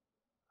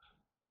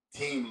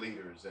team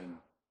leaders. And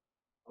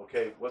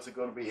okay, what's it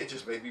going to be? It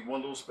just may be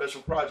one little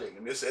special project,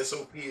 and this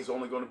SOP is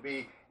only going to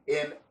be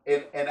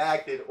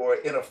enacted or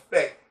in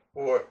effect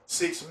for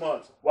 6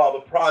 months while the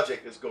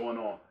project is going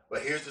on.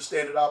 But here's the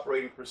standard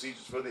operating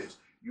procedures for this.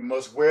 You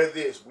must wear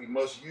this. We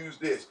must use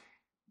this.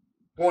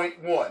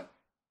 Point 1.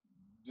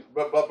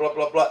 Blah, blah, blah,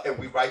 blah, blah. And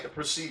we write the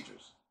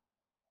procedures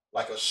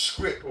like a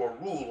script or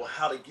a rule on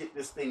how to get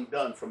this thing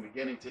done from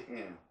beginning to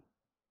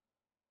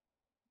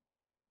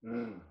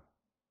end.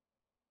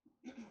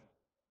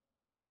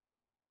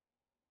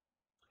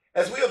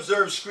 As we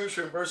observe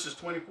scripture in verses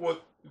 24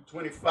 through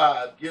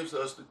 25 gives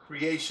us the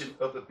creation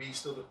of the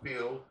beasts of the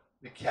field,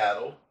 the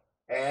cattle,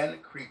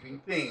 and creeping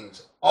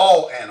things,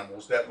 all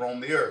animals that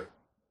roam the earth.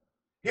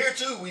 Here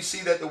too we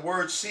see that the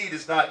word seed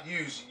is not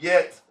used,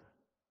 yet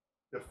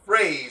the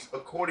phrase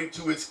according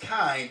to its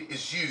kind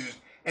is used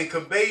and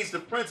conveys the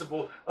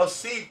principle of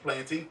seed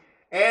planting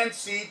and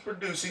seed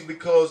producing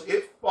because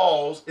it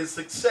falls in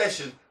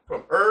succession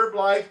from herb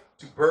life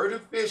to bird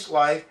and fish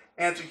life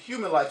and to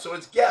human life. So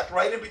it's gapped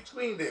right in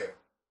between there.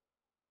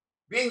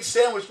 Being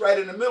sandwiched right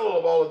in the middle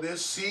of all of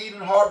this, seed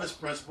and harvest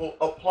principle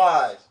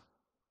applies.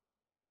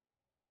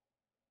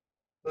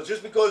 So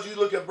just because you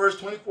look at verse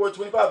 24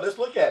 25, let's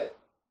look at it.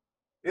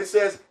 It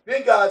says,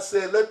 then God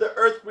said, let the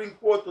earth bring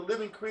forth the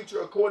living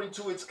creature according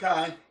to its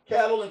kind,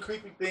 cattle and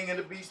creeping thing and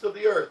the beasts of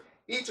the earth,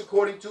 each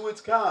according to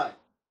its kind.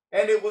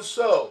 And it was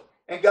so.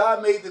 And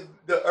God made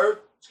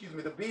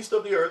the beast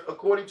of the earth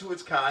according to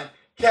its kind,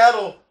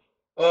 cattle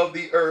of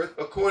the earth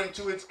according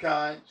to its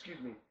kind,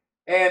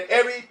 and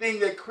everything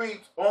that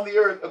creeps on the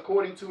earth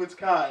according to its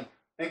kind.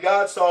 And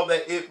God saw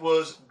that it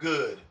was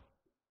good.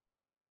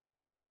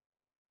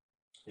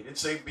 He didn't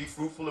say be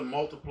fruitful and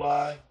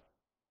multiply.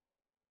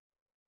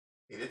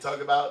 He didn't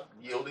talk about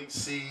yielding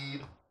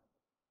seed.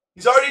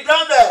 He's already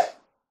done that.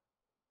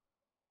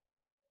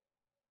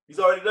 He's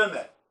already done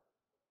that.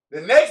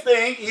 The next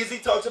thing is he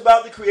talks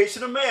about the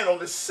creation of man on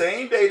the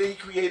same day that he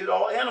created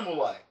all animal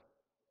life.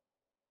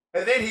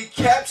 And then he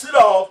caps it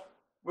off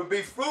with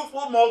be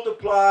fruitful,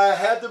 multiply,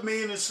 have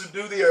dominion and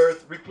subdue the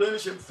earth,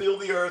 replenish and fill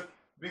the earth,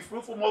 be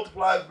fruitful,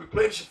 multiply,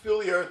 replenish and fill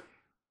the earth,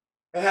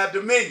 and have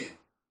dominion.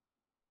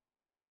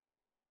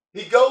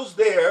 He goes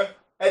there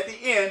at the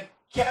end,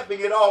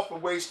 capping it off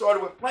from where he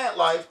started with plant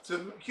life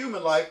to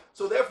human life.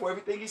 So therefore,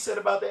 everything he said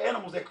about the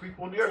animals that creep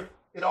on the earth,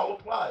 it all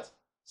applies.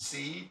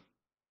 Seed,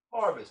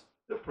 harvest,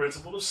 the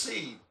principle of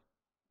seed.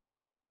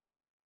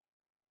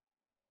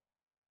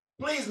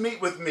 Please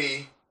meet with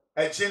me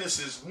at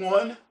Genesis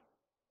 1,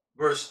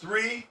 verse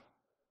 3,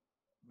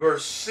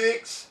 verse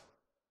 6,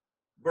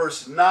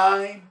 verse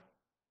 9,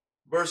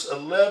 verse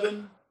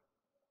 11,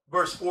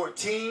 verse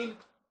 14,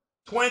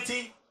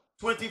 20,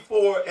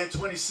 24, and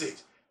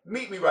 26.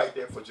 Meet me right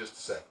there for just a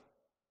second.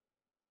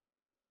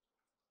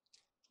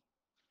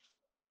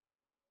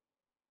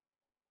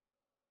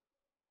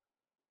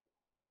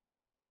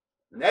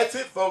 And that's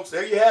it, folks.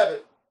 There you have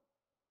it.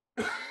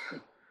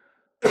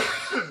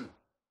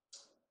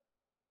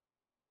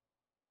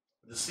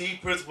 The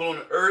seed principle on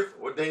the earth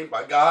ordained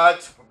by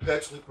God to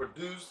perpetually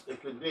produce and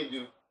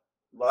continue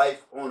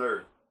life on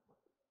earth.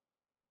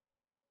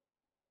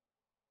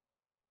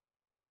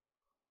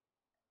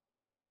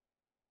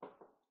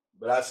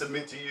 But I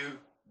submit to you,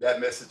 that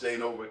message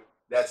ain't over.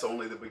 That's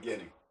only the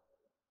beginning.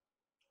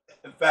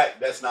 In fact,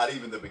 that's not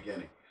even the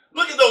beginning.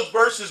 Look at those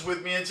verses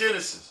with me in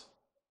Genesis.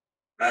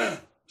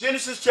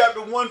 Genesis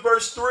chapter 1,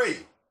 verse 3.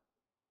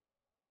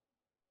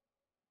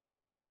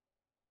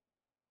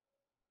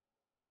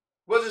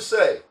 What does it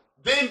say?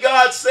 Then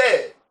God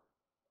said.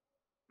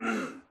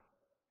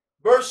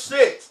 Verse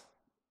 6.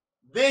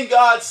 Then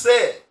God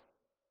said.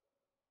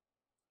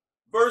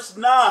 Verse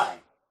 9.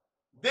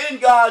 Then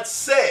God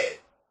said.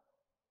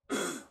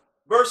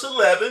 Verse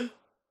 11.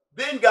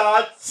 Then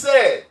God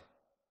said.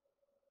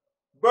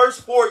 Verse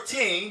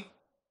 14.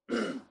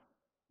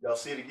 Y'all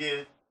see it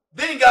again?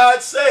 Then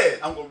God said.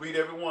 I'm going to read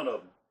every one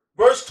of them.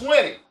 Verse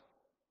 20.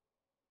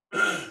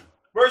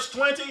 Verse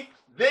 20.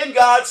 Then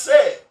God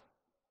said.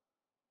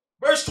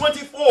 Verse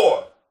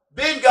 24.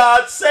 Then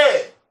God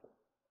said.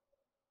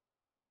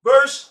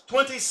 Verse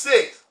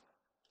 26.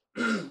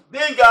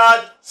 Then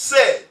God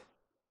said.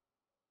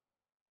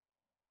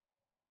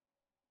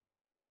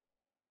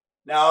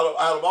 Now,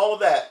 out of all of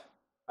that,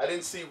 I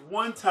didn't see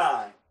one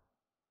time,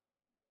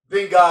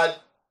 then God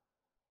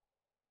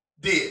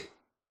did.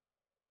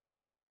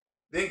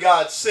 Then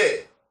God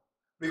said.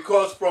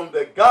 Because from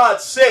the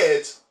God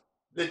says,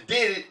 the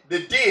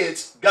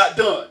dids got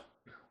done.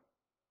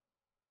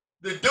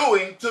 The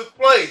doing took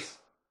place.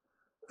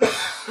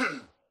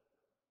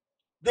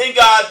 Then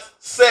God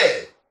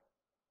said.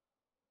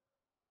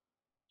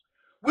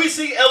 We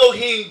see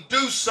Elohim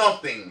do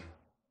something,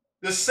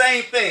 the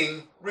same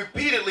thing,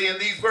 repeatedly in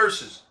these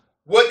verses.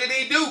 What did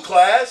he do,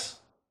 class?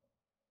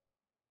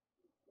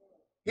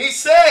 He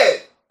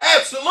said,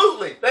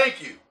 absolutely,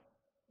 thank you.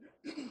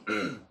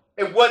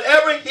 And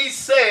whatever he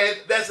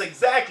said, that's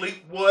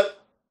exactly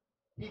what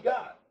he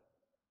got.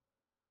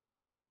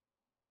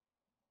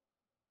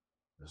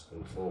 Let's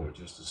go forward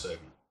just a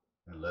second.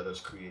 And let us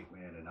create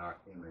man in our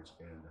image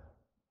and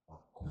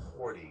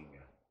according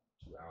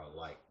to our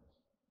likeness.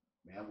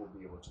 Man will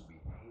be able to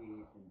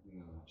behave and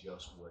do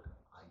just what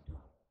I do.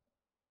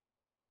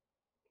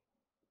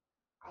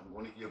 I'm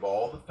going to give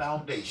all the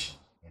foundation,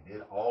 and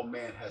then all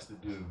man has to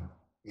do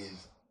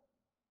is,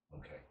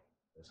 okay,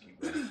 let's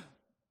keep going.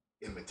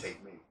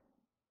 Imitate me.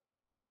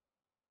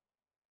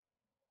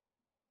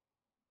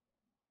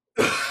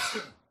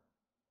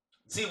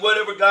 See,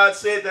 whatever God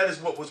said, that is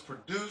what was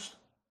produced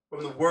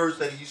from the words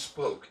that he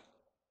spoke.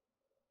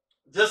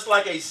 Just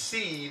like a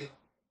seed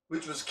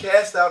which was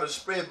cast out and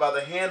spread by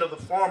the hand of the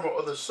farmer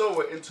or the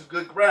sower into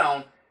good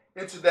ground,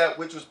 into that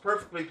which was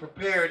perfectly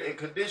prepared and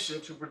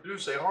conditioned to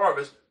produce a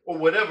harvest or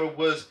whatever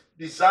was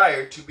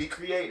desired to be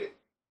created.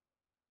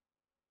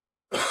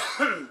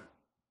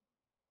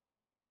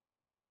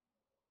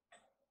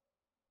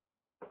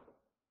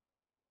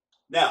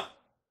 Now,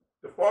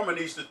 the farmer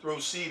needs to throw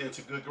seed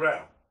into good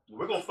ground.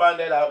 We're going to find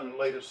that out in a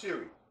later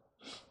series.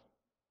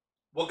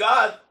 Well,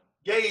 God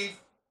gave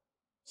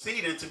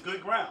seed into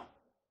good ground.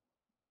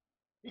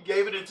 He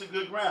gave it into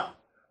good ground.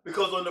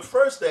 Because on the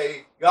first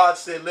day, God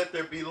said, let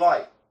there be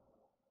light.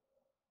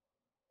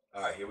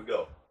 All right, here we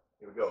go.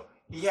 Here we go.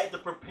 He had to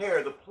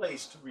prepare the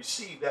place to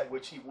receive that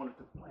which he wanted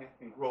to plant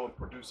and grow and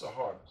produce a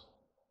harvest.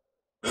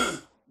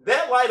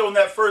 That light on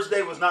that first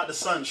day was not the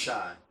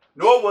sunshine,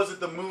 nor was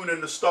it the moon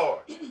and the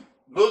stars.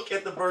 Look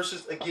at the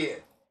verses again.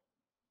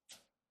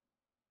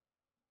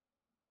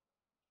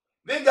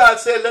 Then God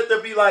said, let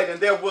there be light, and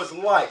there was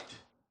light.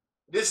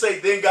 It didn't say,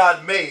 then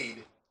God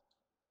made.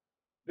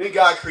 Then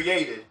God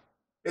created.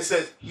 It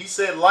says, he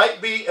said,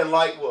 light be, and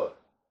light was.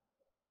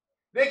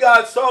 Then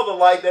God saw the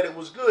light, that it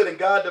was good, and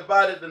God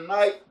divided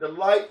the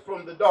light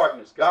from the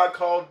darkness. God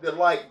called the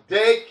light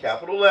day,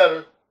 capital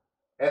letter,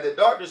 and the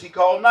darkness he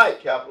called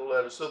night, capital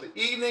letter. So the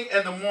evening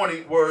and the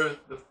morning were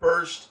the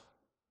first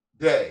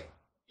day.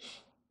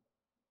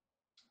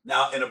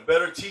 Now, in a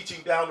better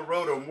teaching down the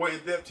road, or more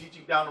in-depth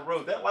teaching down the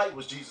road, that light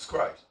was Jesus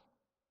Christ.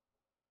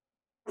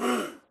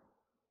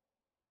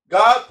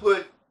 God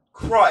put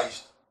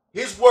Christ,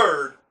 his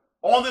word,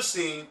 on the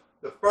scene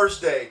the first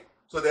day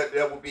so that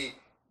there will be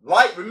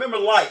light. Remember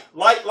light.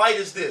 Light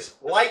is this.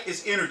 Light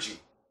is energy.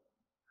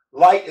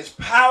 Light is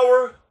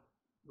power.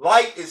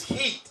 Light is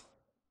heat.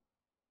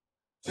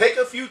 Take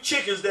a few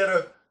chickens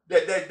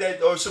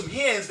or some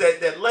hens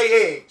that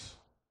lay eggs.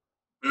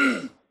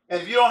 And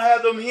if you don't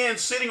have them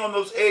hens sitting on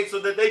those eggs so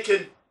that they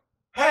can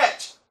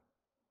hatch.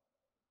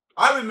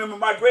 I remember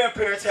my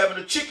grandparents having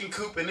a chicken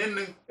coop, and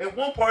in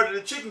one part of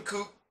the chicken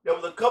coop, there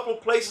was a couple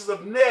of places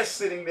of nests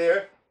sitting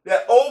there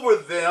that over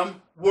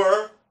them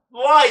were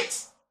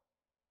lights.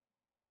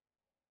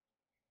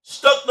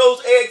 Stuck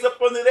those eggs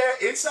up under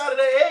there. Inside of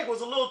that egg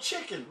was a little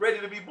chicken ready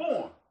to be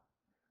born.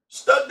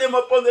 Stuck them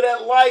up under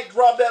that light,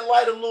 dropped that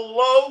light a little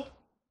low.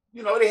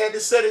 You know, they had to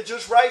set it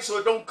just right so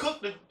it don't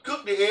cook the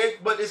egg,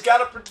 but it's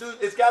got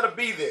to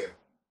be there.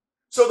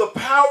 So the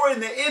power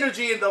and the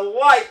energy and the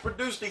light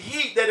produced the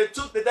heat that it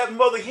took that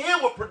mother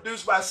hen would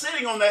produce by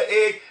sitting on that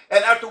egg,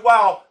 and after a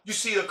while, you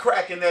see a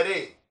crack in that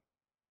egg.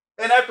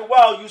 And after a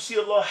while, you see a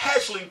little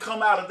hatchling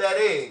come out of that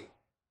egg.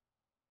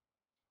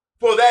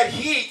 For that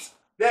heat,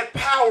 that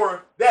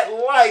power, that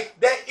light,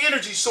 that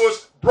energy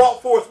source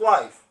brought forth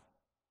life.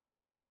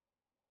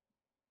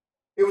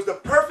 It was the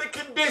perfect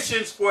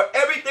conditions for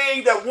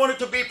everything that wanted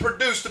to be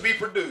produced to be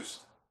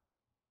produced.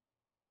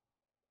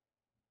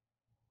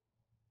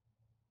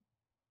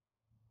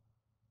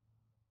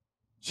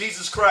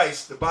 Jesus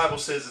Christ, the Bible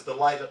says, is the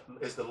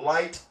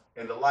light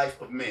and the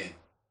life of men.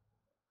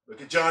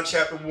 Look at John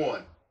chapter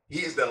 1. He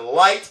is the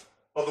light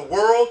of the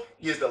world.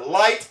 He is the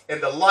light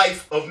and the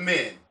life of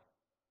men.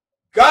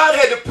 God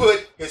had to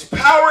put his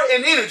power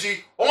and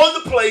energy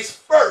on the place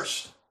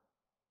first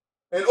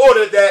in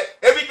order that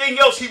everything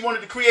else he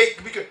wanted to create,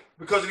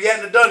 because if he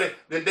hadn't done it,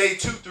 then day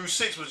 2 through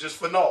 6 was just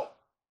for naught.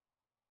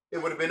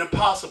 It would have been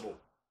impossible.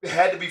 It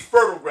had to be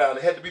fertile ground.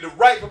 It had to be the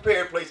right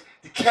prepared place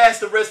to cast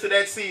the rest of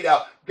that seed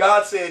out.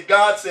 God said,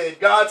 God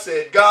said, God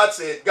said, God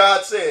said,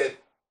 God said,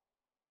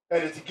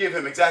 and to give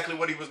him exactly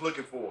what he was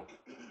looking for.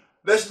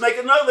 Let's make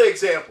another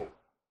example.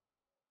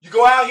 You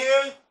go out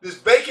here, this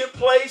vacant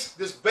place,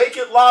 this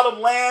vacant lot of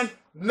land,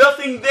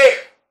 nothing there.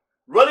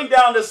 Running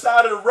down the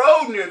side of the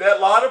road near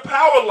that lot of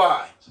power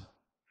lines.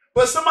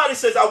 But somebody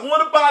says, I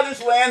want to buy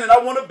this land and I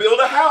want to build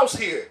a house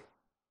here.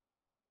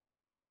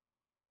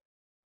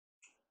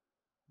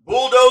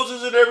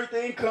 Bulldozers and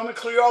everything come and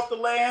clear off the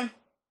land.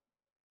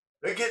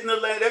 They're getting the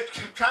land, they're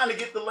trying to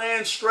get the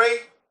land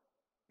straight.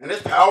 And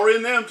there's power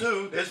in them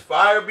too. There's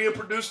fire being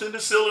produced in the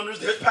cylinders.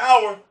 There's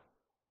power.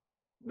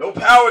 No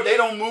power, they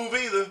don't move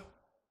either.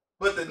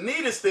 But the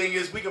neatest thing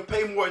is we can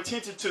pay more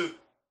attention to,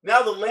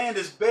 now the land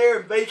is bare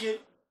and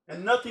vacant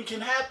and nothing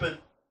can happen.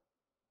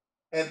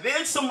 And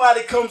then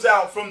somebody comes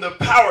out from the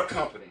power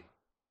company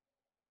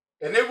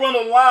and they run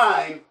a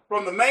line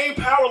from the main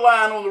power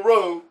line on the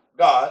road,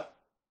 God,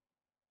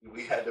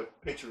 we had to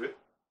picture it,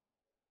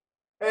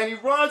 and he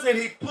runs and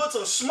he puts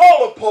a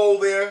smaller pole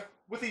there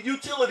with a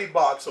utility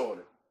box on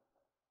it.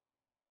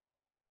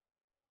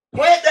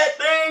 Plant that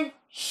thing,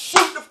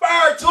 shoot the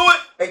fire to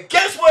it, and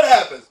guess what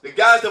happens? The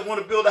guys that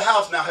want to build a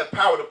house now have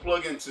power to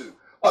plug into.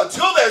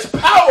 Until there's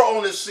power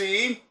on the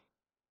scene,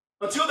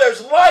 until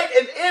there's light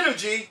and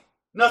energy,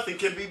 nothing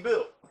can be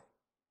built.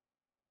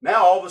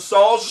 Now all the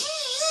saws,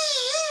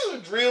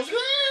 drills,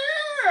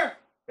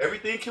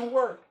 everything can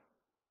work.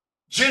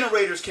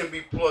 Generators can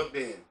be plugged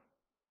in.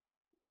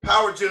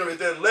 Power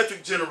generators,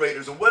 electric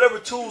generators, or whatever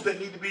tools that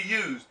need to be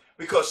used,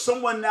 because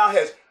someone now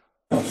has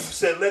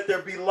said, let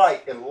there be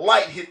light, and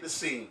light hit the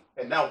scene,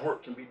 and now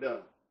work can be done.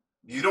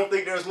 If you don't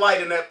think there's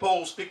light in that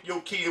pole, stick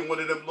your key in one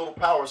of them little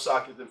power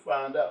sockets and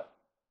find out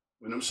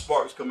when them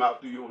sparks come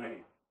out through your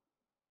hand.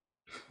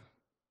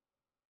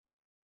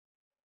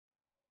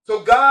 So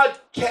God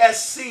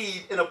cast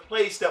seed in a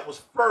place that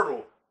was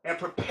fertile and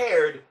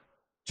prepared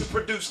to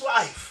produce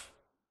life,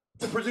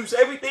 to produce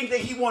everything that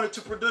he wanted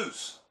to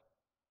produce.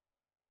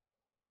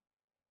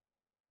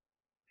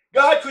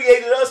 God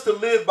created us to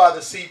live by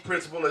the seed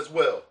principle as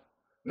well.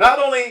 Not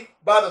only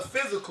by the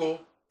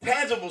physical,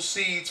 tangible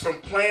seeds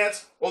from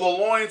plants or the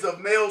loins of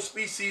male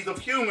species of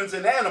humans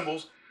and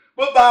animals,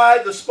 but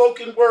by the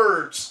spoken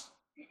words.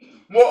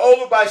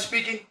 Moreover, by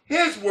speaking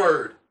his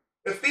word.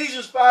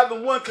 Ephesians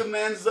 5:1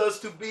 commands us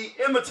to be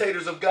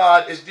imitators of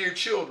God as dear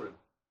children.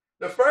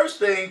 The first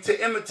thing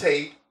to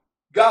imitate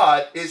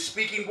God is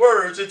speaking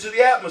words into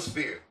the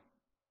atmosphere.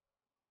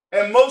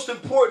 And most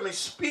importantly,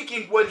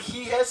 speaking what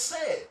he has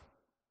said.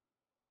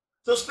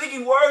 So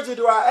speaking words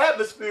into our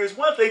atmosphere is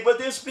one thing, but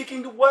then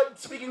speaking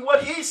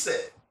what he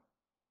said.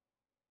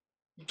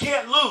 You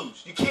can't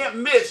lose. You can't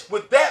miss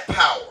with that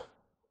power.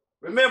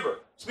 Remember,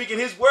 speaking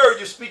his word,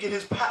 you're speaking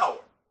his power.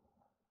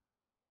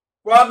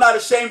 For I'm not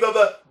ashamed of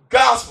the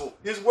gospel,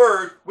 his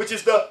word, which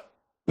is the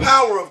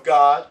power of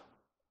God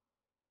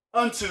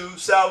unto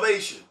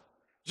salvation.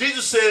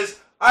 Jesus says,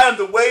 I am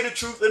the way, the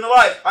truth, and the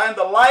life. I am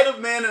the light of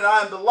men, and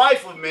I am the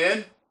life of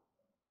men.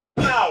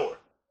 Power.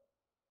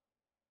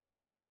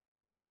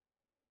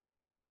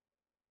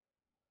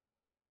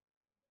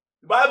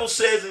 The Bible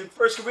says in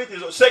 1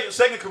 Corinthians, or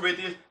 2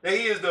 Corinthians, that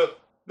he is the,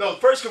 no,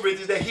 1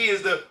 Corinthians, that he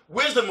is the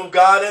wisdom of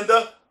God and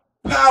the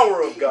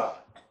power of God.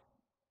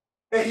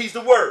 And he's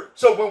the word.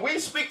 So when we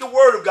speak the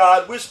word of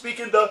God, we're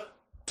speaking the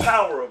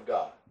power of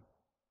God.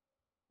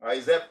 All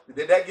right,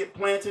 did that get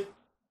planted?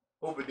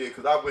 Hope it did,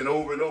 because I went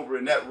over and over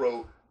in that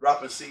road,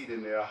 dropping seed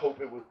in there. I hope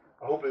it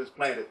was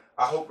planted.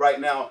 I hope right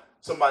now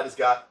somebody's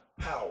got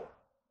power.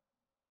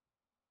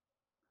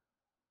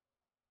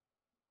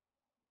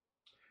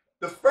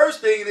 The first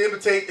thing to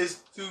imitate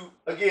is to,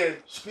 again,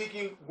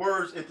 speaking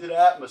words into the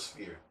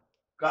atmosphere.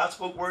 God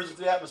spoke words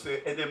into the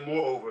atmosphere, and then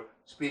moreover,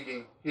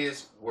 speaking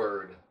his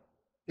word.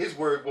 His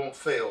word won't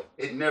fail.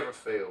 It never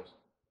fails.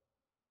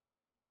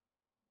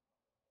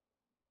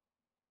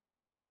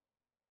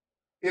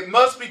 It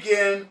must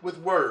begin with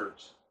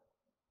words.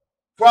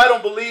 For I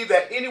don't believe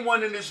that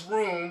anyone in this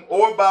room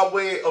or by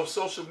way of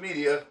social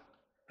media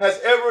has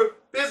ever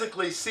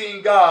physically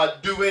seen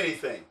God do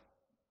anything.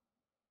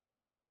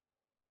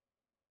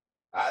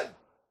 I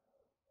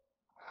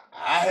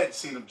hadn't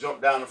seen him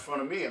jump down in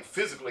front of me and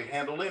physically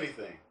handle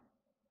anything.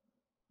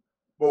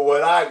 But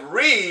what I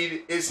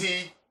read is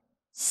he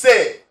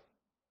said.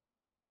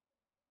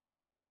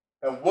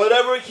 And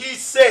whatever he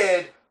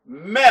said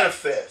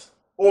manifest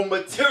or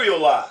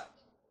materialize.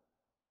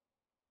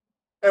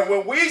 And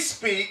when we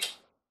speak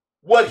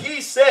what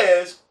he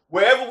says,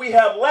 wherever we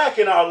have lack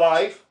in our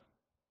life,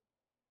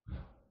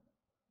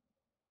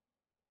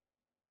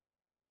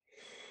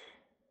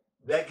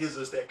 that gives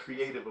us that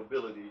creative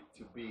ability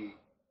to be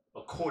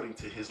according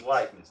to his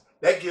likeness.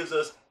 That gives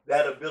us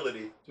that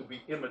ability to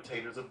be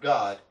imitators of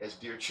God as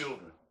dear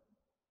children.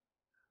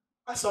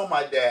 I saw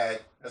my dad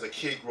as a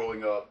kid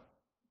growing up.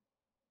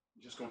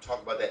 I'm just going to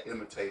talk about that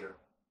imitator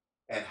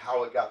and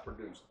how it got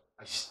produced.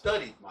 I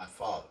studied my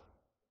father.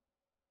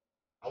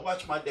 I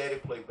watched my daddy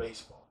play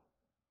baseball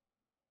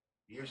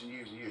years and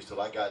years and years till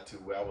I got to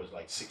where I was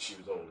like 6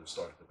 years old and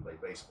started to play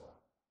baseball.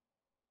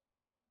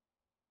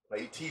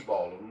 Played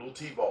t-ball on a little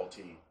t-ball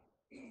team.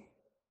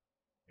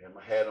 Had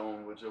my hat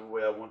on whichever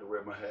way I wanted to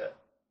wear my hat.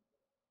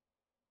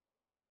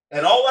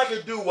 And all I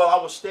could do while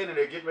I was standing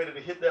there getting ready to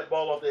hit that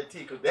ball off that tee,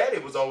 because Daddy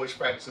was always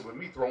practicing with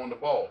me throwing the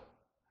ball.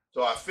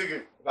 So I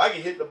figured if I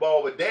can hit the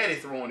ball with Daddy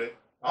throwing it,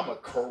 I'm going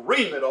to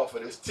careen it off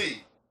of this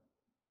tee.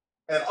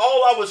 And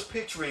all I was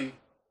picturing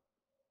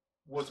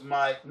was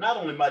not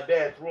only my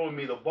dad throwing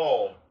me the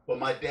ball, but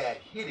my dad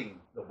hitting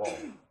the ball.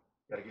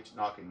 Got to get your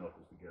knocking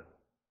knuckles together.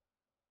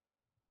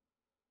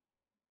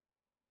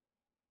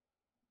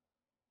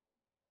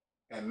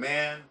 And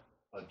man,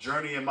 a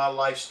journey in my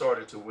life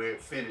started to where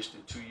it finished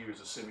in 2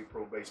 years of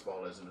semi-pro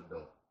baseball as an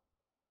adult.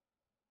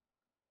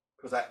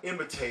 Because I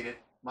imitated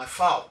my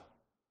father.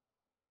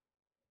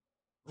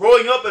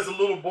 Growing up as a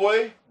little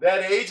boy,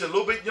 that age, a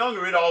little bit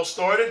younger, it all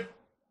started.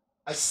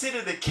 I sit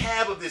in the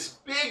cab of this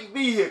big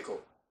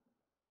vehicle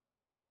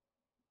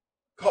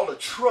called a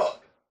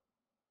truck.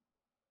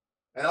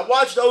 And I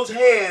watch those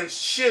hands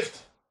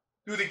shift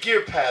through the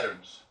gear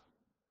patterns.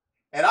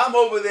 And I'm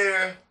over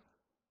there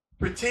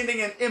pretending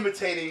and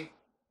imitating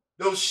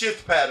those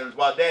shift patterns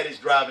while Daddy's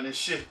driving and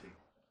shifting.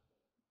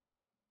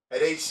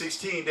 At age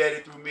 16,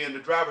 Daddy threw me in the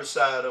driver's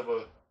side of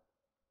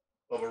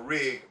a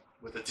rig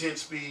with a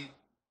 10-speed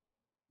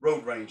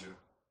Road Ranger.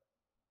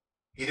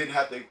 He didn't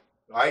have to,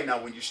 all right,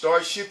 now when you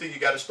start shifting, you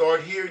got to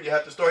start here and you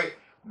have to start here.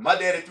 My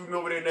daddy threw me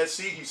over there in that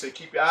seat. He said,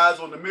 keep your eyes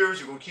on the mirrors.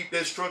 You're going to keep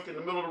this truck in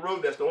the middle of the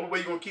road. That's the only way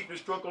you're going to keep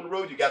this truck on the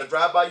road. You got to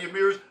drive by your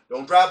mirrors.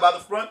 Don't drive by the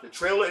front. The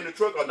trailer and the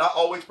truck are not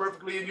always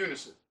perfectly in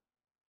unison.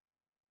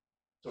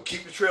 So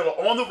keep the trailer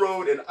on the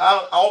road and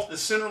out off the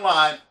center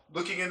line,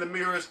 looking in the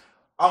mirrors.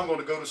 I'm going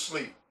to go to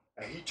sleep.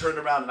 And he turned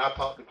around and I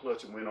popped the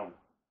clutch and went on.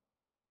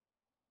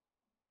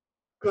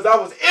 Because I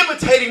was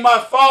imitating my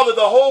father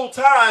the whole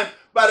time.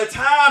 By the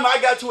time I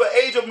got to an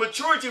age of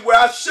maturity where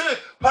I should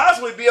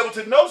possibly be able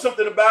to know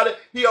something about it,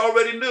 he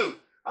already knew.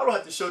 I don't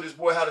have to show this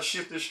boy how to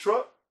shift this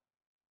truck.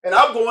 And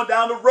I'm going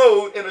down the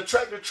road in a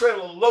tractor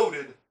trailer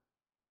loaded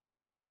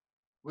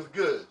with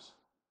goods.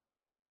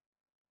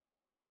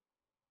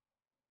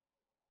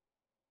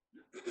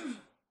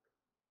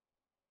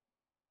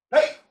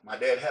 Hey, my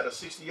dad had a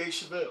 68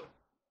 Chevelle.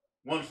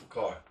 Wonderful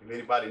car. If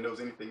anybody knows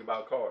anything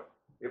about cars,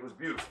 it was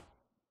beautiful.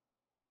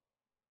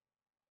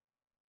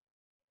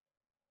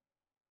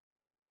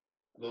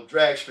 Little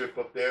drag strip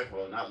up there.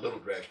 Well, not a little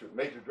drag strip,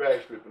 major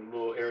drag strip in a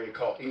little area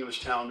called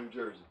Englishtown, New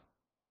Jersey.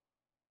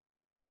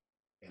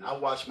 And I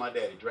watched my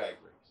daddy drag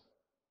race.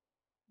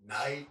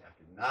 Night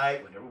after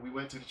night, whenever we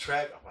went to the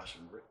track, I watched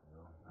him race.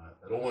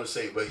 I don't want to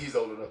say it, but he's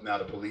old enough now,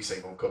 the police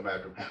ain't going to come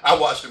after him. I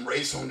watched him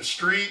race on the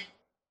street.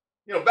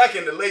 You know, back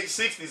in the late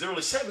 60s,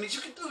 early 70s,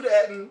 you could do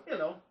that. And, you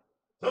know,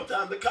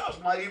 sometimes the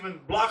cops might even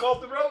block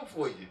off the road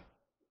for you.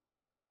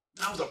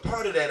 I was a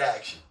part of that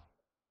action.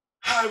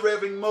 High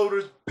revving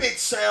motors, big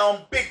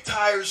sound, big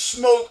tires,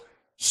 smoke,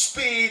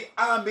 speed.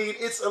 I mean,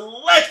 it's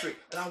electric.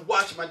 And I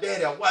watch my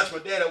daddy. I watch my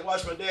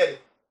daddy.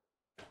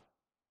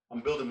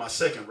 I'm building my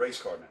second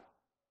race car now.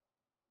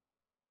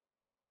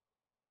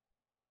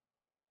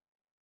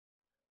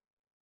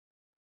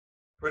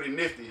 Pretty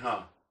nifty,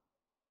 huh?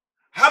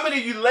 How many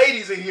of you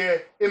ladies in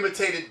here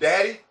imitated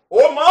daddy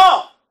or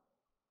mom?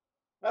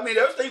 I mean,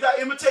 there's things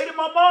I imitated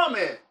my mom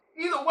in.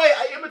 Either way,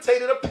 I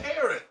imitated a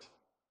parent.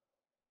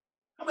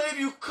 How many of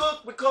you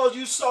cook because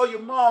you saw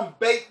your mom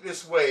bake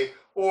this way,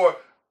 or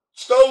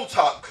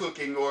stovetop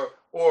cooking, or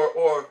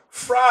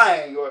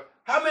frying, or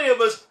how many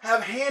of us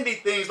have handy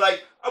things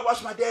like I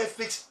watched my dad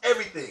fix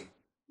everything?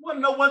 You want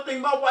to know one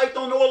thing my wife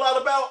don't know a lot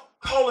about?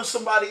 Calling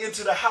somebody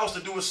into the house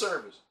to do a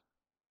service.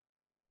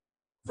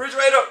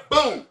 Refrigerator,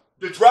 boom.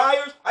 The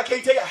dryers, I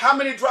can't tell you how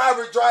many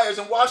dryers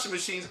and washing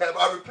machines have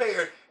I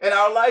repaired in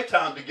our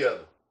lifetime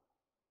together.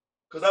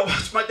 Because I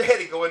watched my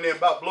daddy go in there and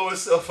about blow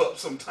himself up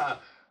sometime.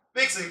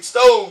 Fixing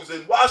stoves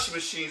and washing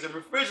machines and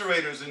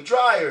refrigerators and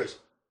dryers.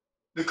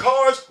 The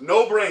cars,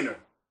 no brainer.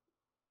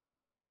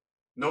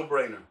 No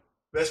brainer.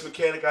 Best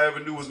mechanic I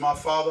ever knew was my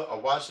father. I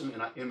watched him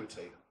and I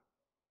imitate him.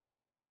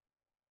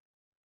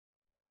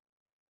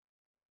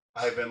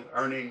 I have been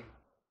earning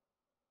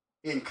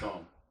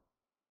income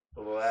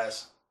for the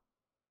last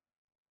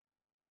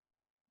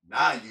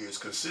 9 years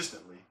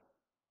consistently.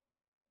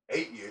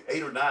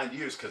 8 or 9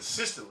 years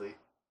consistently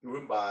through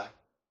and by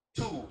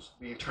tools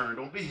being turned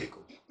on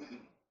vehicles.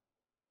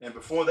 And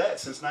before that,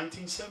 since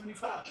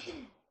 1975.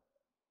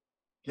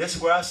 Guess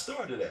where I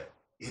started at?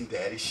 In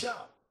Daddy's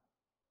shop.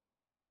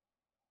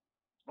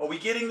 Are we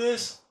getting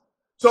this?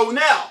 So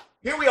now,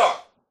 here we are.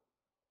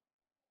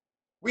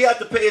 We have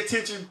to pay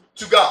attention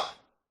to God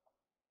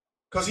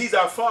because he's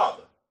our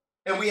Father.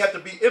 And we have to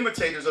be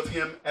imitators of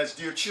him as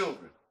dear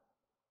children.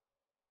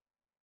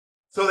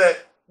 So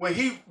that when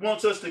he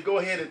wants us to go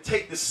ahead and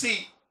take the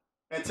seat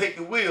and take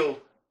the wheel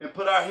and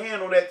put our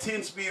hand on that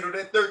 10-speed or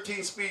that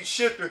 13-speed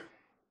shifter,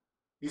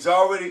 we've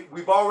already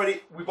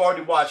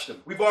watched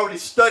him. We've already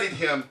studied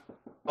him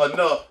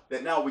enough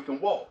that now we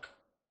can walk.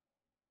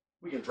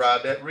 We can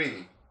drive that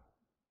rig.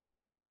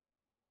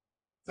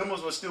 Some of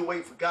us are still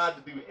waiting for God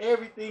to do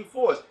everything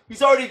for us.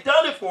 He's already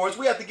done it for us.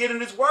 We have to get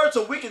in his word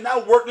so we can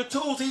now work the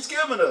tools he's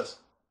given us.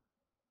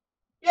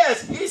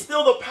 Yes, he's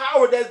still the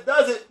power that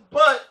does it,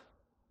 but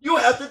you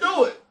have to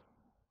do it.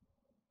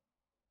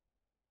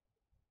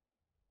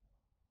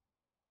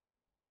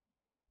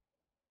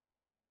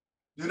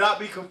 Do not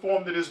be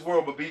conformed to this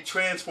world, but be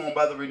transformed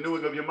by the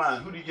renewing of your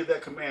mind. Who did he give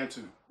that command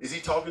to? Is he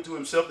talking to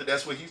himself that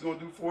that's what he's going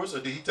to do for us? Or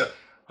did he tell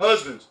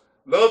husbands,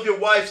 love your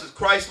wives as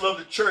Christ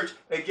loved the church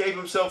and gave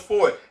himself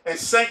for it, and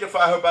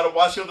sanctify her by the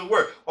washing of the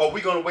word? Are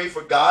we going to wait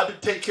for God to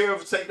take care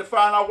of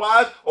sanctifying our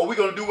wives? Or are we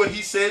going to do what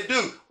he said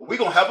do? We're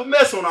going to have a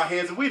mess on our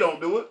hands if we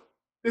don't do it.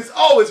 There's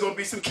always going to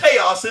be some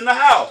chaos in the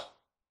house.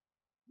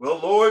 Well,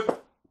 Lord,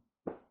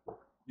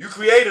 you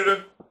created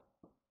her.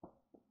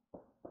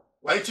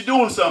 Why ain't you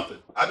doing something?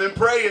 I've been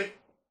praying.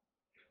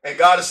 And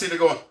God is sitting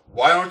there going,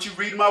 why aren't you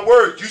reading my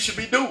word? You should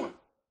be doing.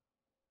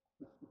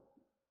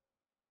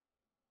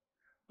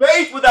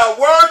 Faith without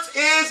works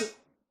is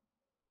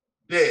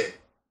dead.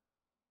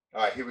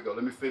 All right, here we go.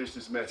 Let me finish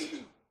this message.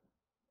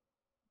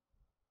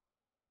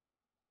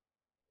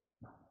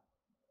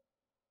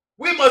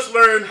 We must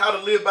learn how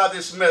to live by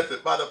this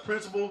method, by the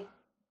principle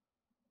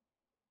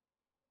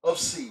of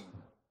seed,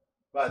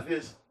 by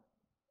this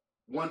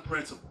one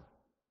principle.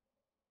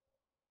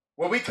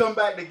 When we come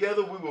back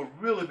together, we will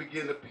really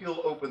begin to peel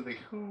open the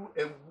who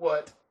and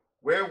what,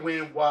 where,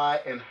 when,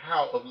 why, and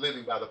how of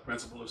living by the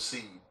principle of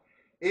seed.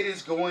 It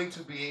is going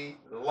to be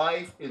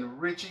life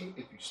enriching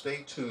if you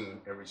stay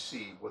tuned and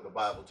receive what the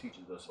Bible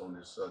teaches us on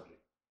this subject.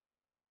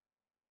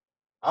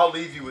 I'll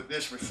leave you with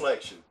this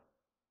reflection.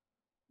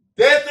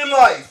 Death and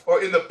life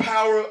are in the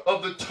power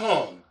of the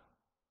tongue.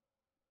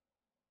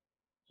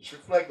 Just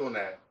reflect on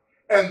that.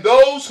 And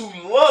those who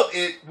love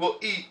it will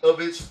eat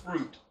of its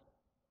fruit.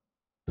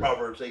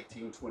 Proverbs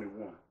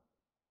 18:21.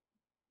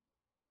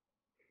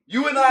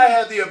 You and I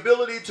have the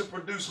ability to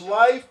produce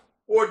life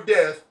or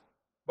death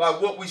by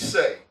what we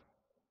say.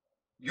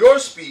 Your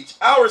speech,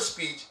 our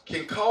speech,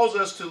 can cause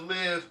us to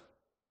live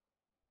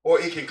or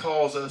it can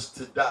cause us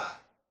to die.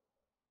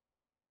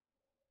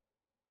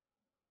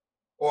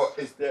 Or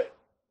is that,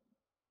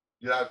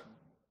 did I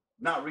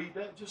not read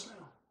that just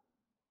now?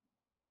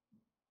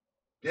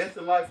 Death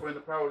and life are in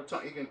the power of the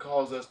tongue. It can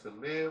cause us to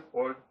live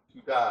or to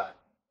die.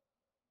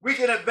 We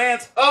can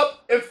advance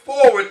up and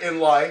forward in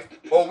life,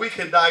 or we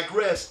can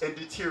digress and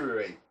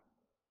deteriorate.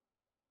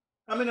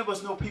 How many of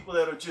us know people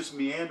that are just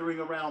meandering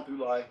around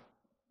through life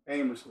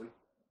aimlessly?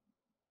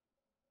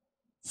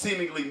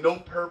 Seemingly no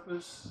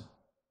purpose,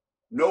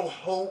 no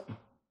hope,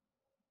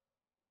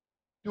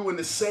 doing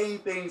the same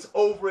things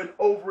over and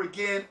over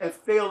again and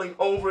failing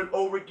over and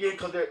over again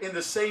because they're in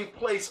the same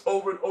place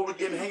over and over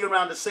again, hanging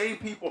around the same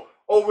people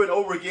over and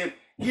over again,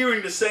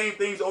 hearing the same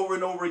things over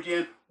and over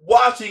again,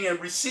 watching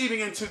and receiving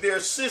into their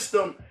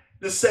system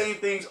the same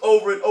things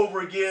over and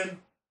over again.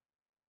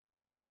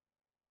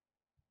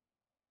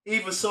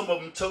 Even some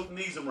of them tote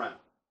knees around.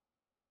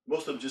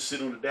 Most of them just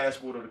sit on the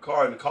dashboard of the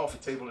car and the coffee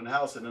table in the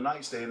house and the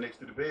nightstand next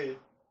to the bed.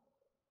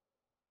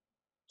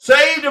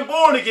 Saved and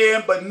born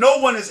again, but no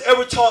one has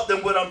ever taught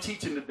them what I'm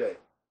teaching today.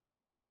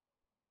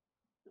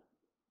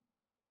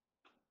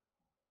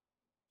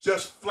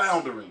 Just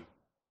floundering.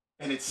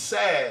 And it's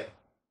sad.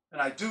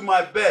 And I do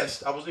my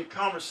best. I was in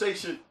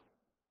conversation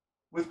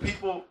with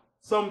people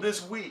some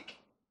this week.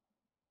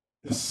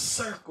 The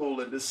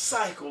circle and the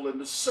cycle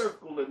and the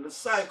circle and the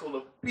cycle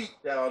of beat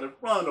down and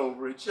run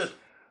over. It's just,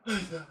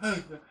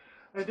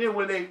 and then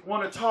when they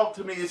want to talk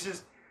to me, it's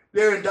just,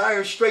 they're in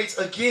dire straits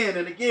again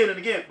and again and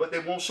again, but they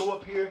won't show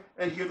up here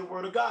and hear the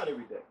word of God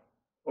every day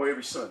or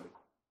every Sunday.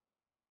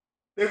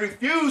 They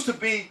refuse to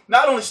be,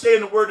 not only stay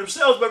in the word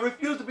themselves, but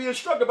refuse to be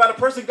instructed by the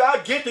person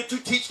God gifted to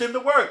teach them the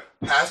word,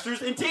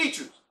 pastors and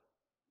teachers.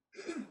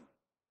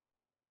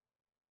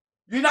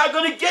 You're not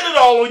going to get it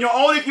all on your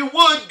own. If you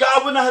would,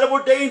 God would not have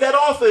ordained that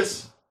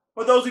office.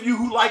 For those of you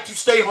who like to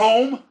stay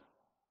home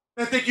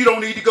and think you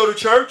don't need to go to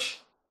church,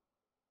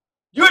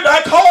 you're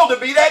not called to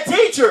be that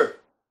teacher.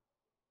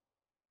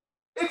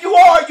 If you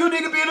are, you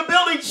need to be in a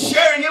building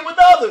sharing it with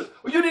others.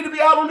 Or you need to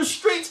be out on the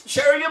streets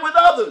sharing it with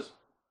others.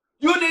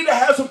 You need to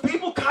have some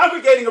people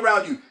congregating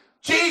around you.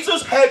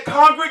 Jesus had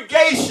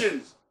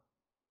congregations.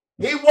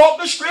 He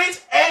walked the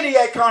streets and he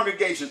had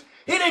congregations.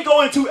 He didn't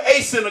go into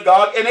a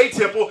synagogue and a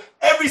temple.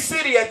 Every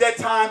city at that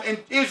time in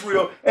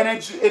Israel and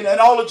in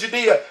all of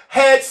Judea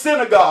had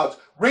synagogues.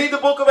 Read the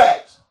book of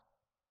Acts.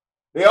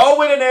 They all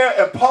went in there,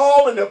 and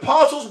Paul and the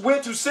apostles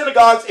went to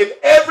synagogues in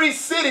every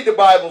city, the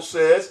Bible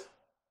says.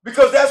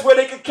 because that's where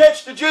they could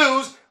catch the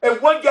Jews in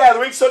one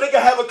gathering so they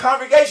could have a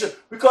congregation,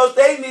 because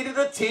they needed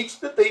to teach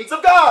the things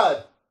of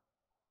God.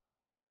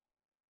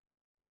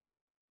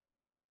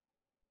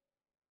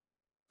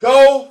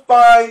 Go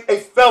find a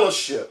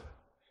fellowship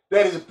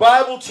that is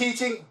Bible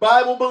teaching,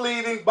 Bible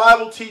believing,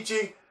 Bible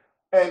teaching,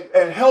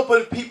 and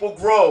helping people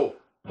grow.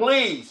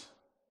 Please.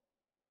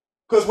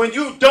 Because when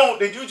you don't,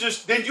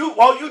 then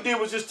all you did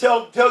was just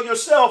tell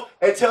yourself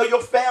and tell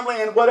your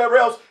family and whatever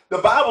else, the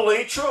Bible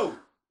ain't true.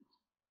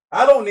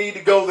 I don't need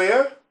to go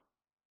there.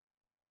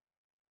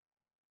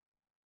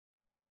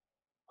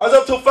 I was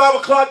up till 5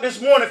 o'clock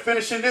this morning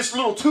finishing this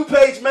little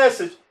 2-page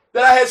message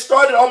that I had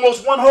started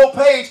almost one whole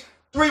page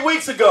 3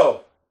 weeks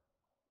ago.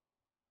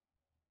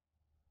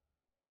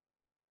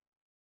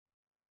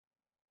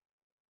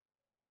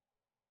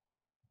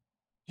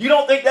 You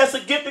don't think that's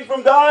a gifting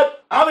from God?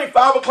 I mean,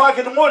 5 o'clock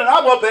in the morning,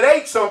 I'm up at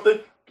 8 something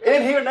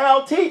in here now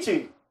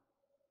teaching.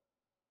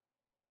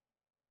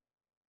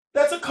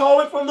 That's a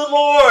calling from the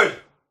Lord.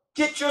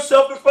 Get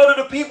yourself in front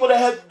of the people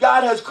that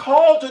God has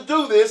called to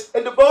do this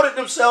and devoted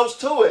themselves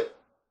to it.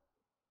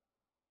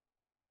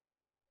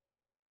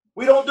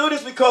 We don't do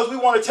this because we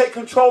want to take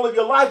control of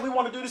your life. We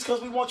want to do this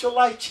because we want your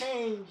life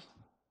changed.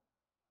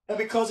 And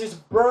because it's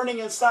burning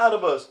inside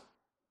of us.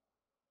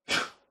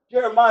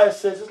 Jeremiah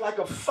says it's like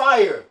a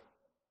fire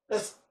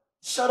that's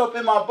shut up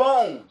in my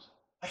bones.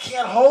 I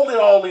can't hold it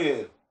all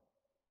in.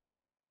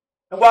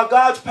 And while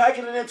God's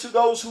packing it into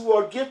those who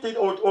are gifted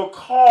or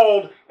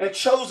called and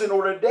chosen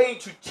or ordained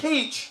to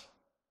teach,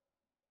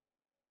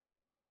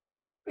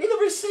 be the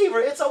receiver.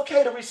 It's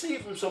okay to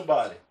receive from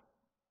somebody.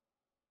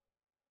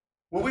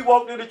 When we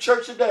walked into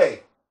church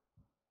today,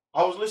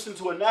 I was listening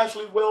to a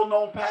nationally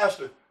well-known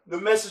pastor. The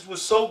message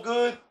was so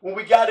good. When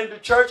we got into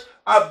church,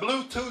 I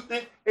Bluetoothed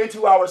it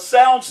into our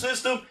sound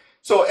system,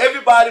 so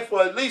everybody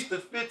for at least the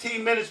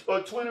 15 minutes or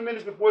 20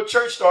 minutes before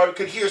church started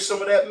could hear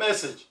some of that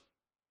message.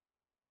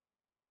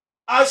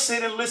 I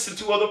sit and listen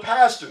to other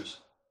pastors.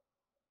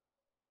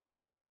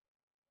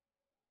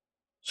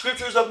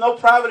 Scriptures of no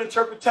private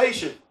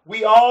interpretation.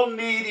 We all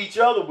need each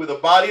other. We're the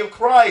body of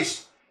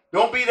Christ.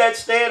 Don't be that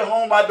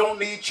stay-at-home, I don't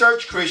need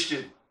church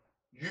Christian.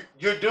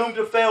 You're doomed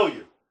to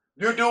failure.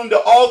 You're doomed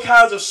to all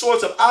kinds of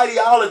sorts of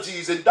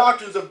ideologies and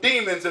doctrines of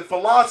demons and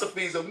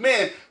philosophies of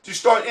men to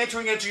start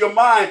entering into your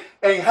mind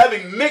and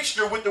having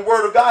mixture with the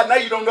word of God. Now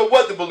you don't know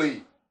what to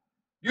believe.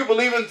 You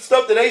believe in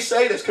stuff that they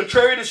say that's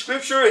contrary to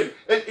Scripture,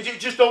 and you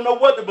just don't know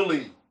what to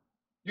believe.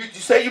 You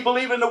say you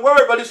believe in the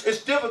word, but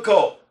it's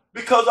difficult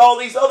because all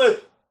these other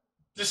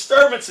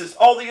disturbances,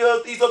 all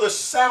these other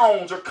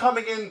sounds are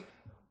coming in.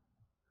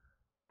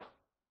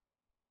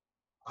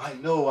 I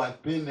know,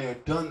 I've been there,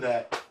 done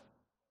that.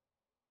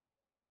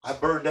 I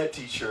burned that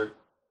t-shirt.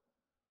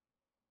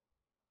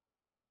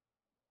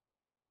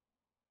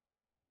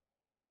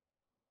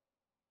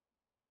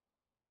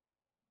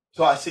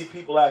 So I see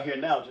people out here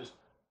now just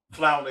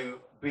floundering,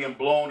 being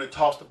blown and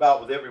tossed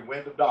about with every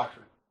wind of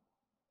doctrine.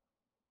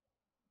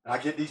 And I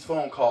get these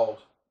phone calls.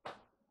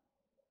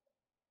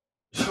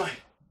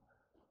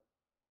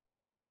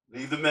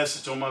 Leave the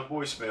message on my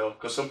voicemail,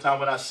 because sometimes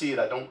when I see it,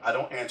 I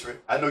don't answer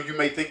it. I know you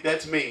may think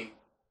that's mean.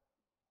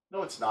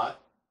 No, it's not.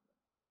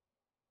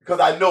 Because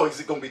I know it's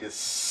going to be the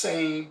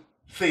same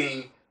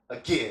thing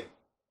again.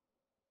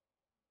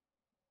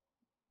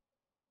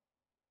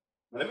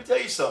 Now, let me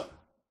tell you something.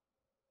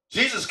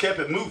 Jesus kept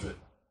it moving.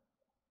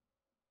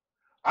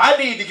 I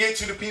need to get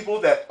to the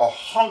people that are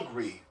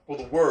hungry for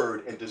the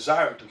word and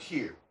desiring to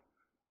hear.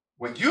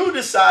 When you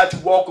decide to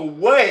walk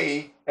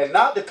away and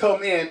not to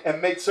come in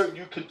and make certain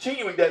you're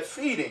continuing that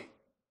feeding,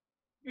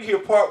 you hear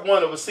part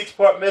 1 of a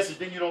 6-part message,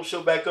 then you don't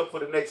show back up for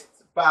the next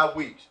 5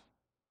 weeks.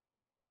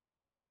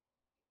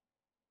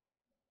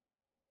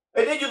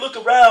 And then you look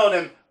around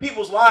and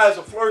people's lives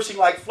are flourishing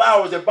like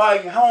flowers. They're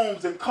buying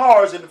homes and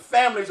cars, and the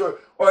families are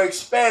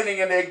expanding,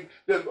 and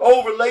the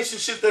old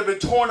relationships that have been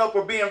torn up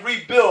are being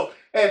rebuilt.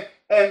 And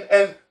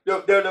they're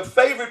the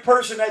favorite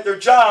person at their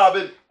job,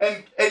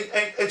 and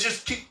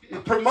just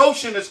keep,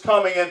 promotion is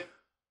coming, and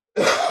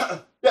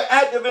they're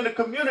active in the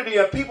community,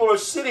 and people are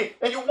sitting,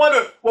 and you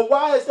wonder, well,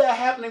 why is that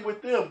happening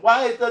with them?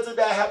 Why doesn't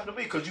that happen to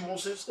me? Because you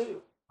won't sit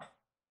still.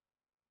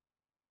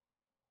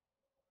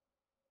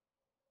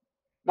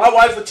 My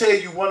wife will tell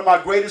you one of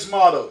my greatest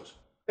mottos.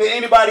 And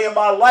anybody in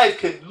my life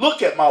can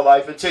look at my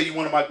life and tell you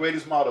one of my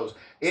greatest mottos.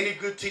 Any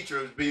good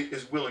teacher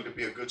is willing to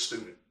be a good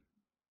student.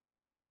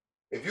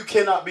 If you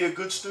cannot be a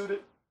good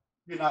student,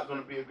 you're not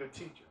going to be a good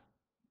teacher.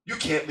 You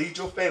can't lead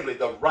your family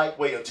the right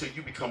way until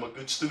you become a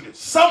good student.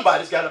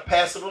 Somebody's got to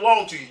pass it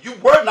along to you. You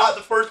were not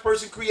the first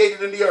person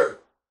created in the earth.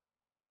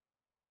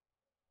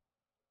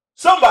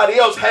 Somebody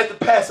else had to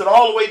pass it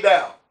all the way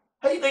down.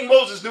 How do you think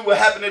Moses knew what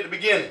happened at the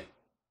beginning?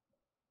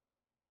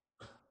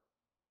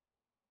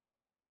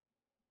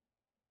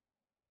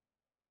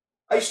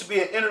 I used to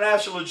be an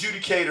international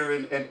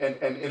adjudicator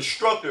and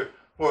instructor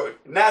for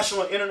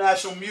national and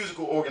international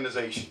musical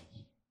organizations.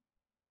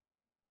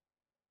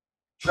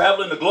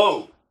 Traveling the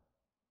globe.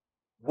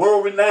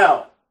 World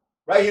renowned.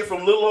 Right here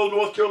from little old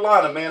North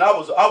Carolina, man. I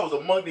was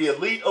among the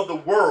elite of the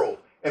world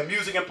in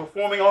music and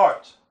performing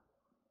arts.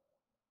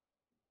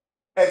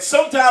 And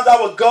sometimes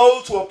I would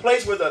go to a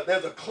place where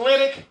there's a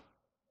clinic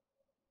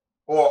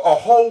or a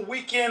whole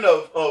weekend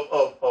of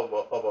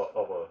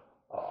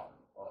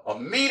a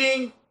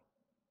meeting.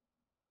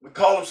 We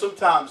call them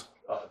sometimes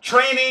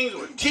trainings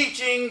or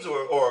teachings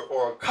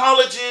or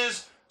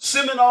colleges,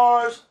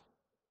 seminars.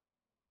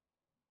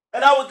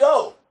 And I would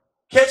go,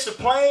 catch the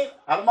plane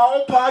out of my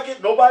own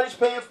pocket. Nobody's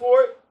paying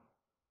for it.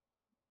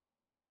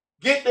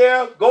 Get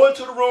there, go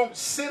into the room,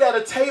 sit at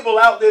a table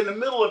out there in the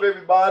middle of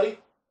everybody.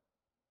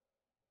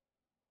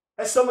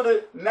 And some of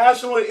the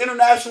national and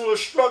international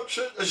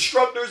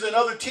instructors and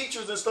other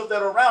teachers and stuff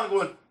that are around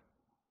going,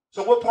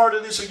 so what part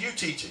of this are you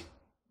teaching?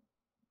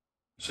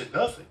 I said,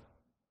 nothing.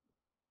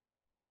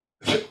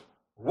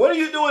 What are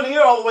you doing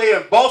here all the way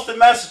in Boston,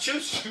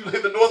 Massachusetts? You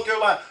live in North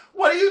Carolina.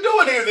 What are you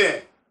doing here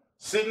then?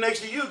 Sitting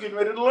next to you, getting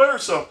ready to learn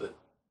something.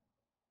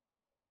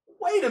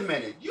 Wait a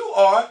minute. You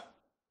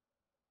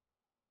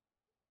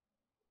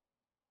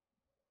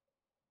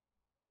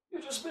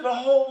just spent a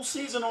whole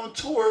season on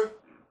tour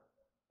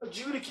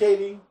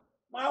adjudicating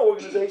my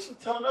organization,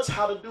 telling us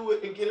how to do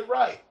it and get it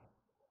right.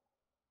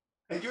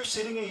 And you're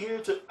sitting in here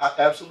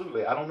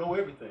absolutely, I don't know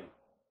everything.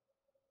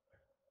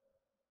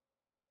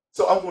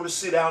 So I'm going to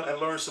sit down and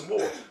learn some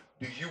more.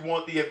 Do you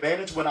want the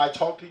advantage when I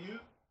talk to you?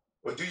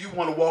 Or do you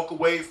want to walk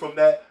away from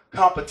that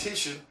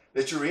competition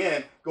that you're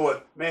in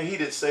going, man, he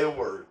didn't say a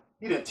word.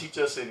 He didn't teach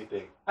us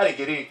anything. I didn't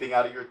get anything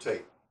out of your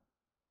tape.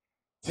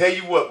 Tell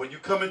you what, when you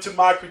come into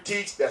my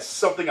critiques, that's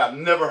something I've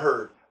never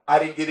heard. I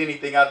didn't get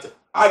anything out of it.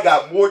 I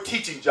got more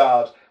teaching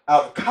jobs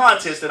out of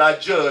contests that I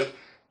judged,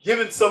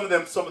 giving some of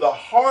them some of the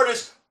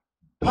hardest,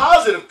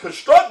 positive,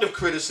 constructive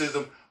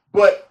criticism,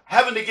 but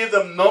having to give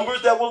them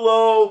numbers that were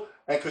low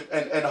and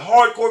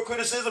hardcore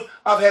criticism.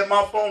 I've had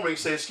my phone ring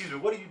say, excuse me,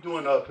 what are you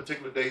doing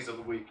particular days of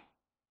the week?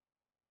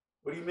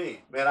 What do you mean?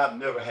 Man, I've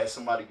never had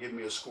somebody give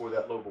me a score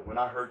that low, but when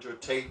I heard your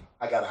tape,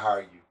 I got to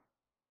hire you.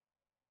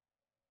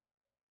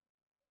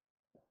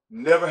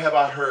 Never have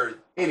I heard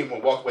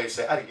anyone walk away and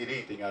say, I didn't get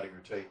anything out of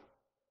your tape.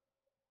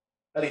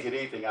 I didn't get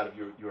anything out of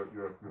your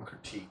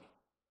critique.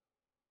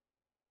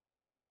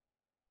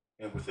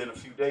 And within a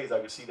few days, I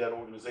can see that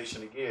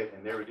organization again,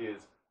 and there it is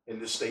in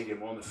this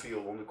stadium, on the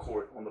field, on the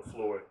court, on the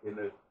floor, in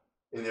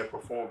their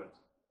performance.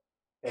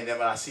 And then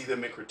when I see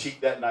them in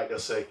critique that night, they'll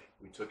say,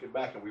 we took it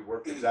back and we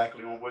worked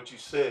exactly on what you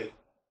said.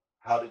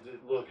 How did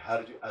it look? How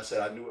did you? I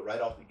said, I knew it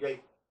right off the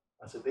gate.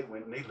 I said, they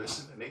went and they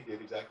listened and they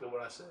did exactly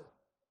what I said.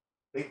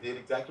 They did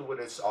exactly what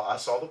they saw. I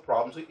saw the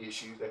problems and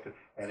issues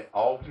and it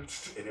all,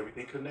 and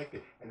everything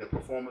connected, and the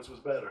performance was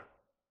better.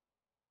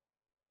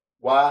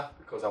 Why?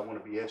 Because I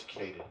want to be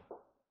educated.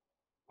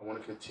 I want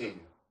to continue.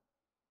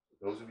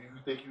 Those of you who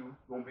think you're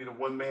going to be the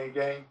one-man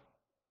game,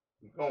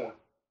 keep going.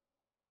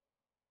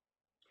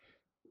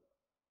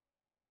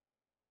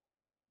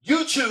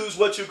 You choose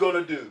what you're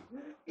going to do.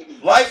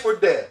 Life or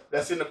death.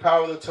 That's in the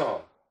power of the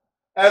tongue.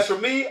 As for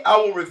me, I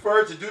will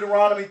refer to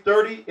Deuteronomy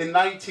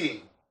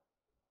 30:19.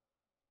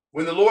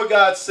 When the Lord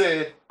God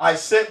said, I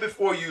set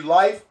before you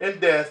life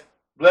and death,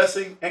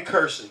 blessing and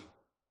cursing.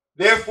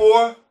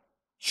 Therefore,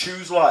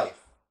 choose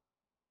life.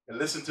 And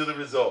listen to the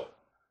result.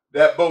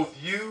 That both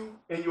you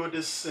and your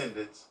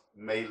descendants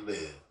may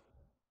live.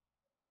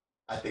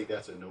 I think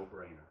that's a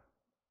no-brainer.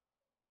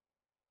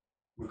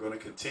 We're going to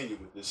continue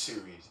with this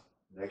series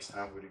next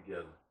time we're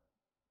together.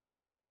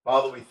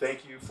 Father, we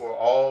thank you for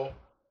all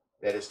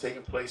that has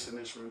taken place in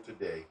this room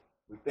today.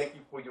 We thank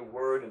you for your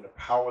word and the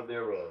power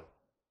thereof.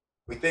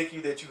 We thank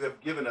you that you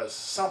have given us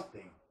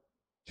something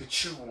to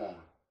chew on,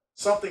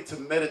 something to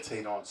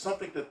meditate on,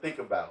 something to think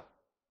about.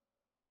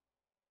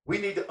 We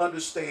need to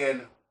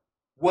understand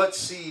what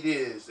seed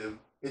is and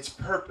its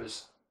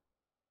purpose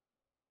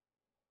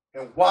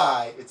and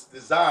why it's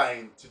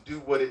designed to do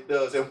what it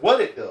does and what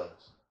it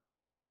does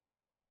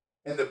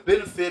and the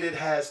benefit it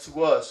has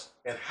to us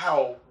and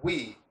how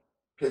we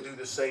can do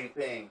the same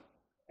thing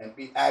and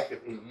be active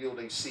in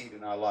yielding seed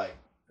in our life.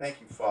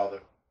 Thank you, Father,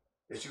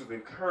 that you've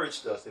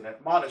encouraged us and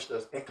admonished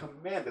us and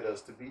commanded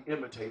us to be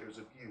imitators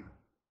of you.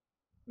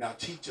 Now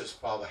teach us,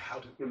 Father, how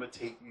to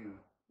imitate you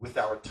with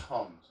our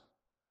tongues,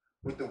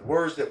 with the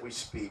words that we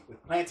speak,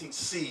 with planting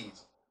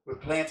seeds,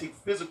 with planting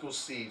physical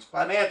seeds,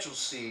 financial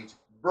seeds,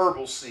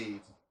 verbal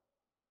seeds.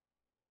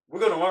 We're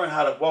going to learn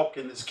how to walk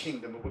in this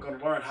kingdom, and we're going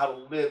to learn how to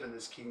live in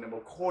this kingdom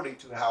according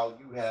to how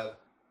you have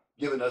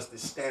given us the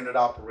standard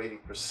operating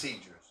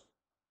procedures.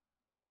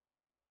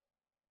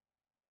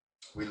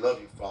 We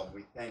love you, Father.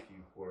 We thank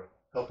you for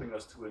helping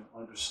us to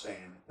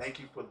understand. Thank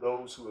you for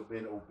those who have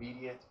been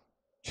obedient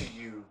to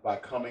you by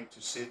coming to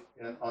sit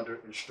in under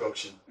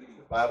instruction. The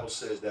Bible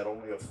says that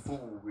only a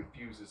fool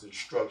refuses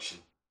instruction.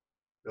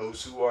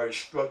 Those who are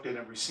instructed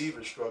and receive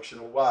instruction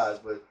are wise,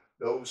 but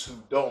those who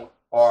don't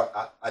are,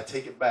 I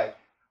take it back,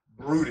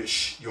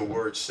 brutish, your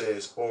word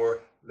says, or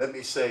let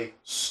me say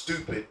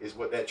stupid is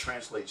what that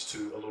translates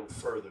to a little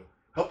further.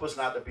 Help us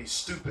not to be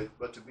stupid,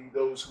 but to be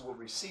those who will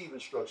receive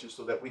instruction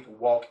so that we can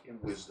walk in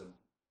wisdom.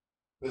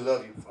 We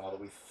love you, Father.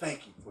 We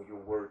thank you for your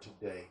word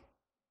today.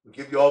 We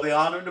give you all the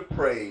honor and the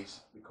praise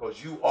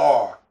because you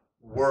are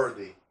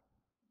worthy.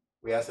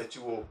 We ask that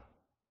you will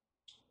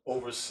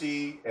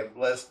oversee and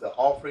bless the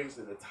offerings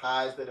and the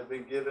tithes that have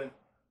been given.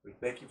 We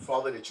thank you,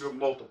 Father, that you're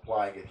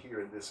multiplying it here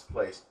in this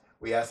place.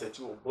 We ask that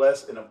you will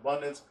bless in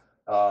abundance,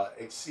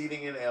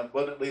 exceeding and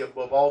abundantly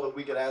above all that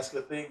we could ask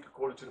or think,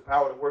 according to the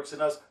power that works in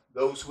us.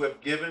 Those who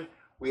have given,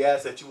 we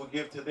ask that you will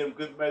give to them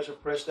good measure,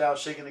 pressed down,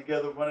 shaken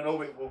together, running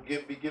over. It will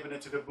be given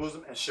into their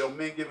bosom, and shall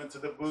men give into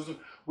their bosom.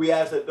 We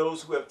ask that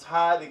those who have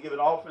tithed and given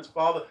offerings,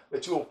 Father,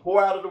 that you will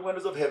pour out of the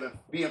windows of heaven,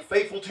 being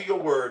faithful to your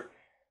word.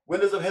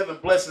 Windows of heaven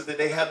blessings that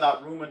they have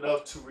not room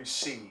enough to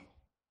receive,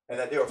 and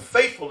that they are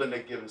faithful in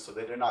their giving so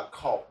that they're not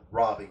caught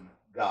robbing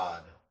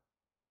God.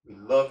 We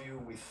love you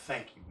and we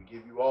thank you. We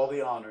give you all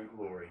the honor and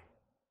glory.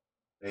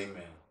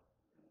 Amen.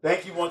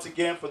 Thank you once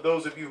again for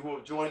those of you who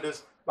have joined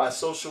us by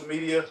social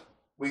media.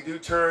 We do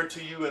turn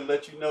to you and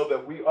let you know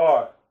that we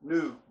are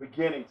New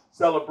Beginnings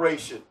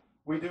Celebration.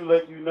 We do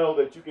let you know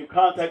that you can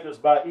contact us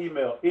by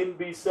email,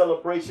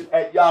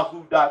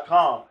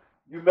 nbcelebration@yahoo.com.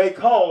 You may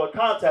call or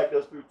contact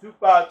us through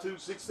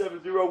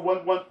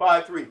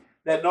 252-670-1153.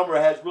 That number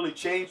has really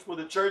changed for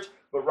the church,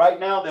 but right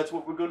now that's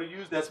what we're going to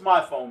use. That's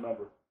my phone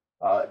number.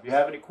 If you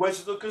have any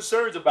questions or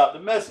concerns about the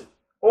message,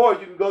 or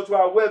you can go to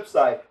our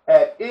website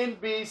at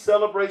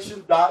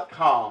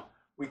nbcelebration.com.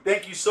 We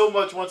thank you so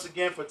much once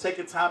again for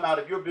taking time out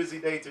of your busy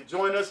day to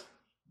join us.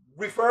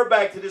 Refer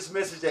back to this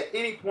message at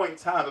any point in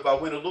time. If I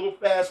went a little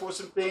fast for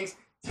some things,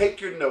 take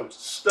your notes,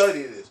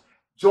 study this.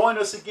 Join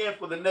us again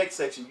for the next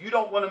section. You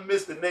don't want to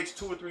miss the next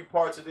 2 or 3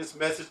 parts of this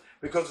message,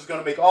 because it's going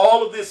to make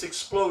all of this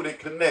explode and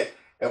connect.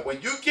 And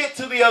when you get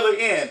to the other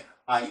end,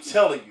 I'm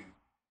telling you,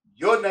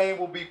 your name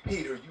will be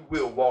Peter. You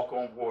will walk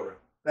on water.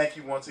 Thank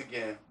you once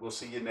again. We'll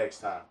see you next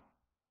time.